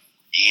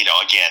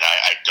again,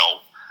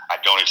 I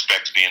don't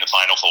expect to be in the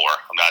Final Four.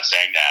 I'm not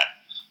saying that.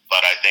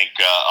 But I think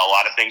a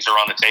lot of things are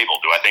on the table.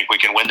 Do I think we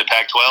can win the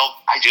Pac-12?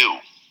 I do.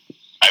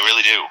 I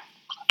really do.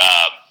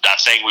 Not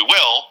saying we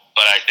will,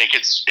 but I think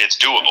it's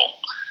doable.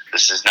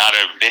 This is not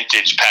a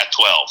vintage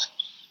Pac-12.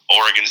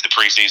 Oregon's the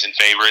preseason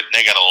favorite, and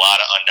they got a lot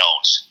of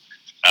unknowns.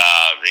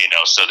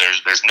 So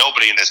there's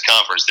nobody in this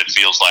conference that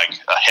feels like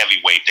a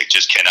heavyweight that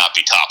just cannot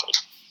be toppled.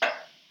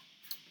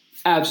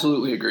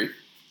 Absolutely agree.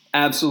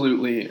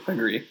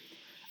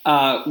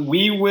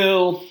 We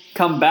will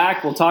come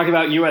back. We'll talk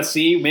about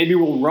USC. Maybe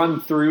we'll run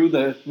through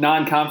the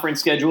non-conference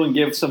schedule and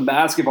give some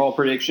basketball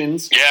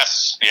predictions.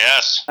 Yes.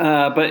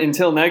 But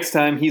until next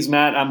time, he's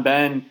Matt. I'm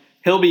Ben.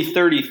 He'll be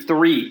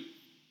 33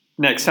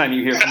 next time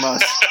you hear from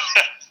us.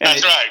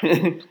 That's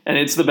right. And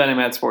it's the Ben and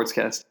Matt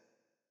Sportscast.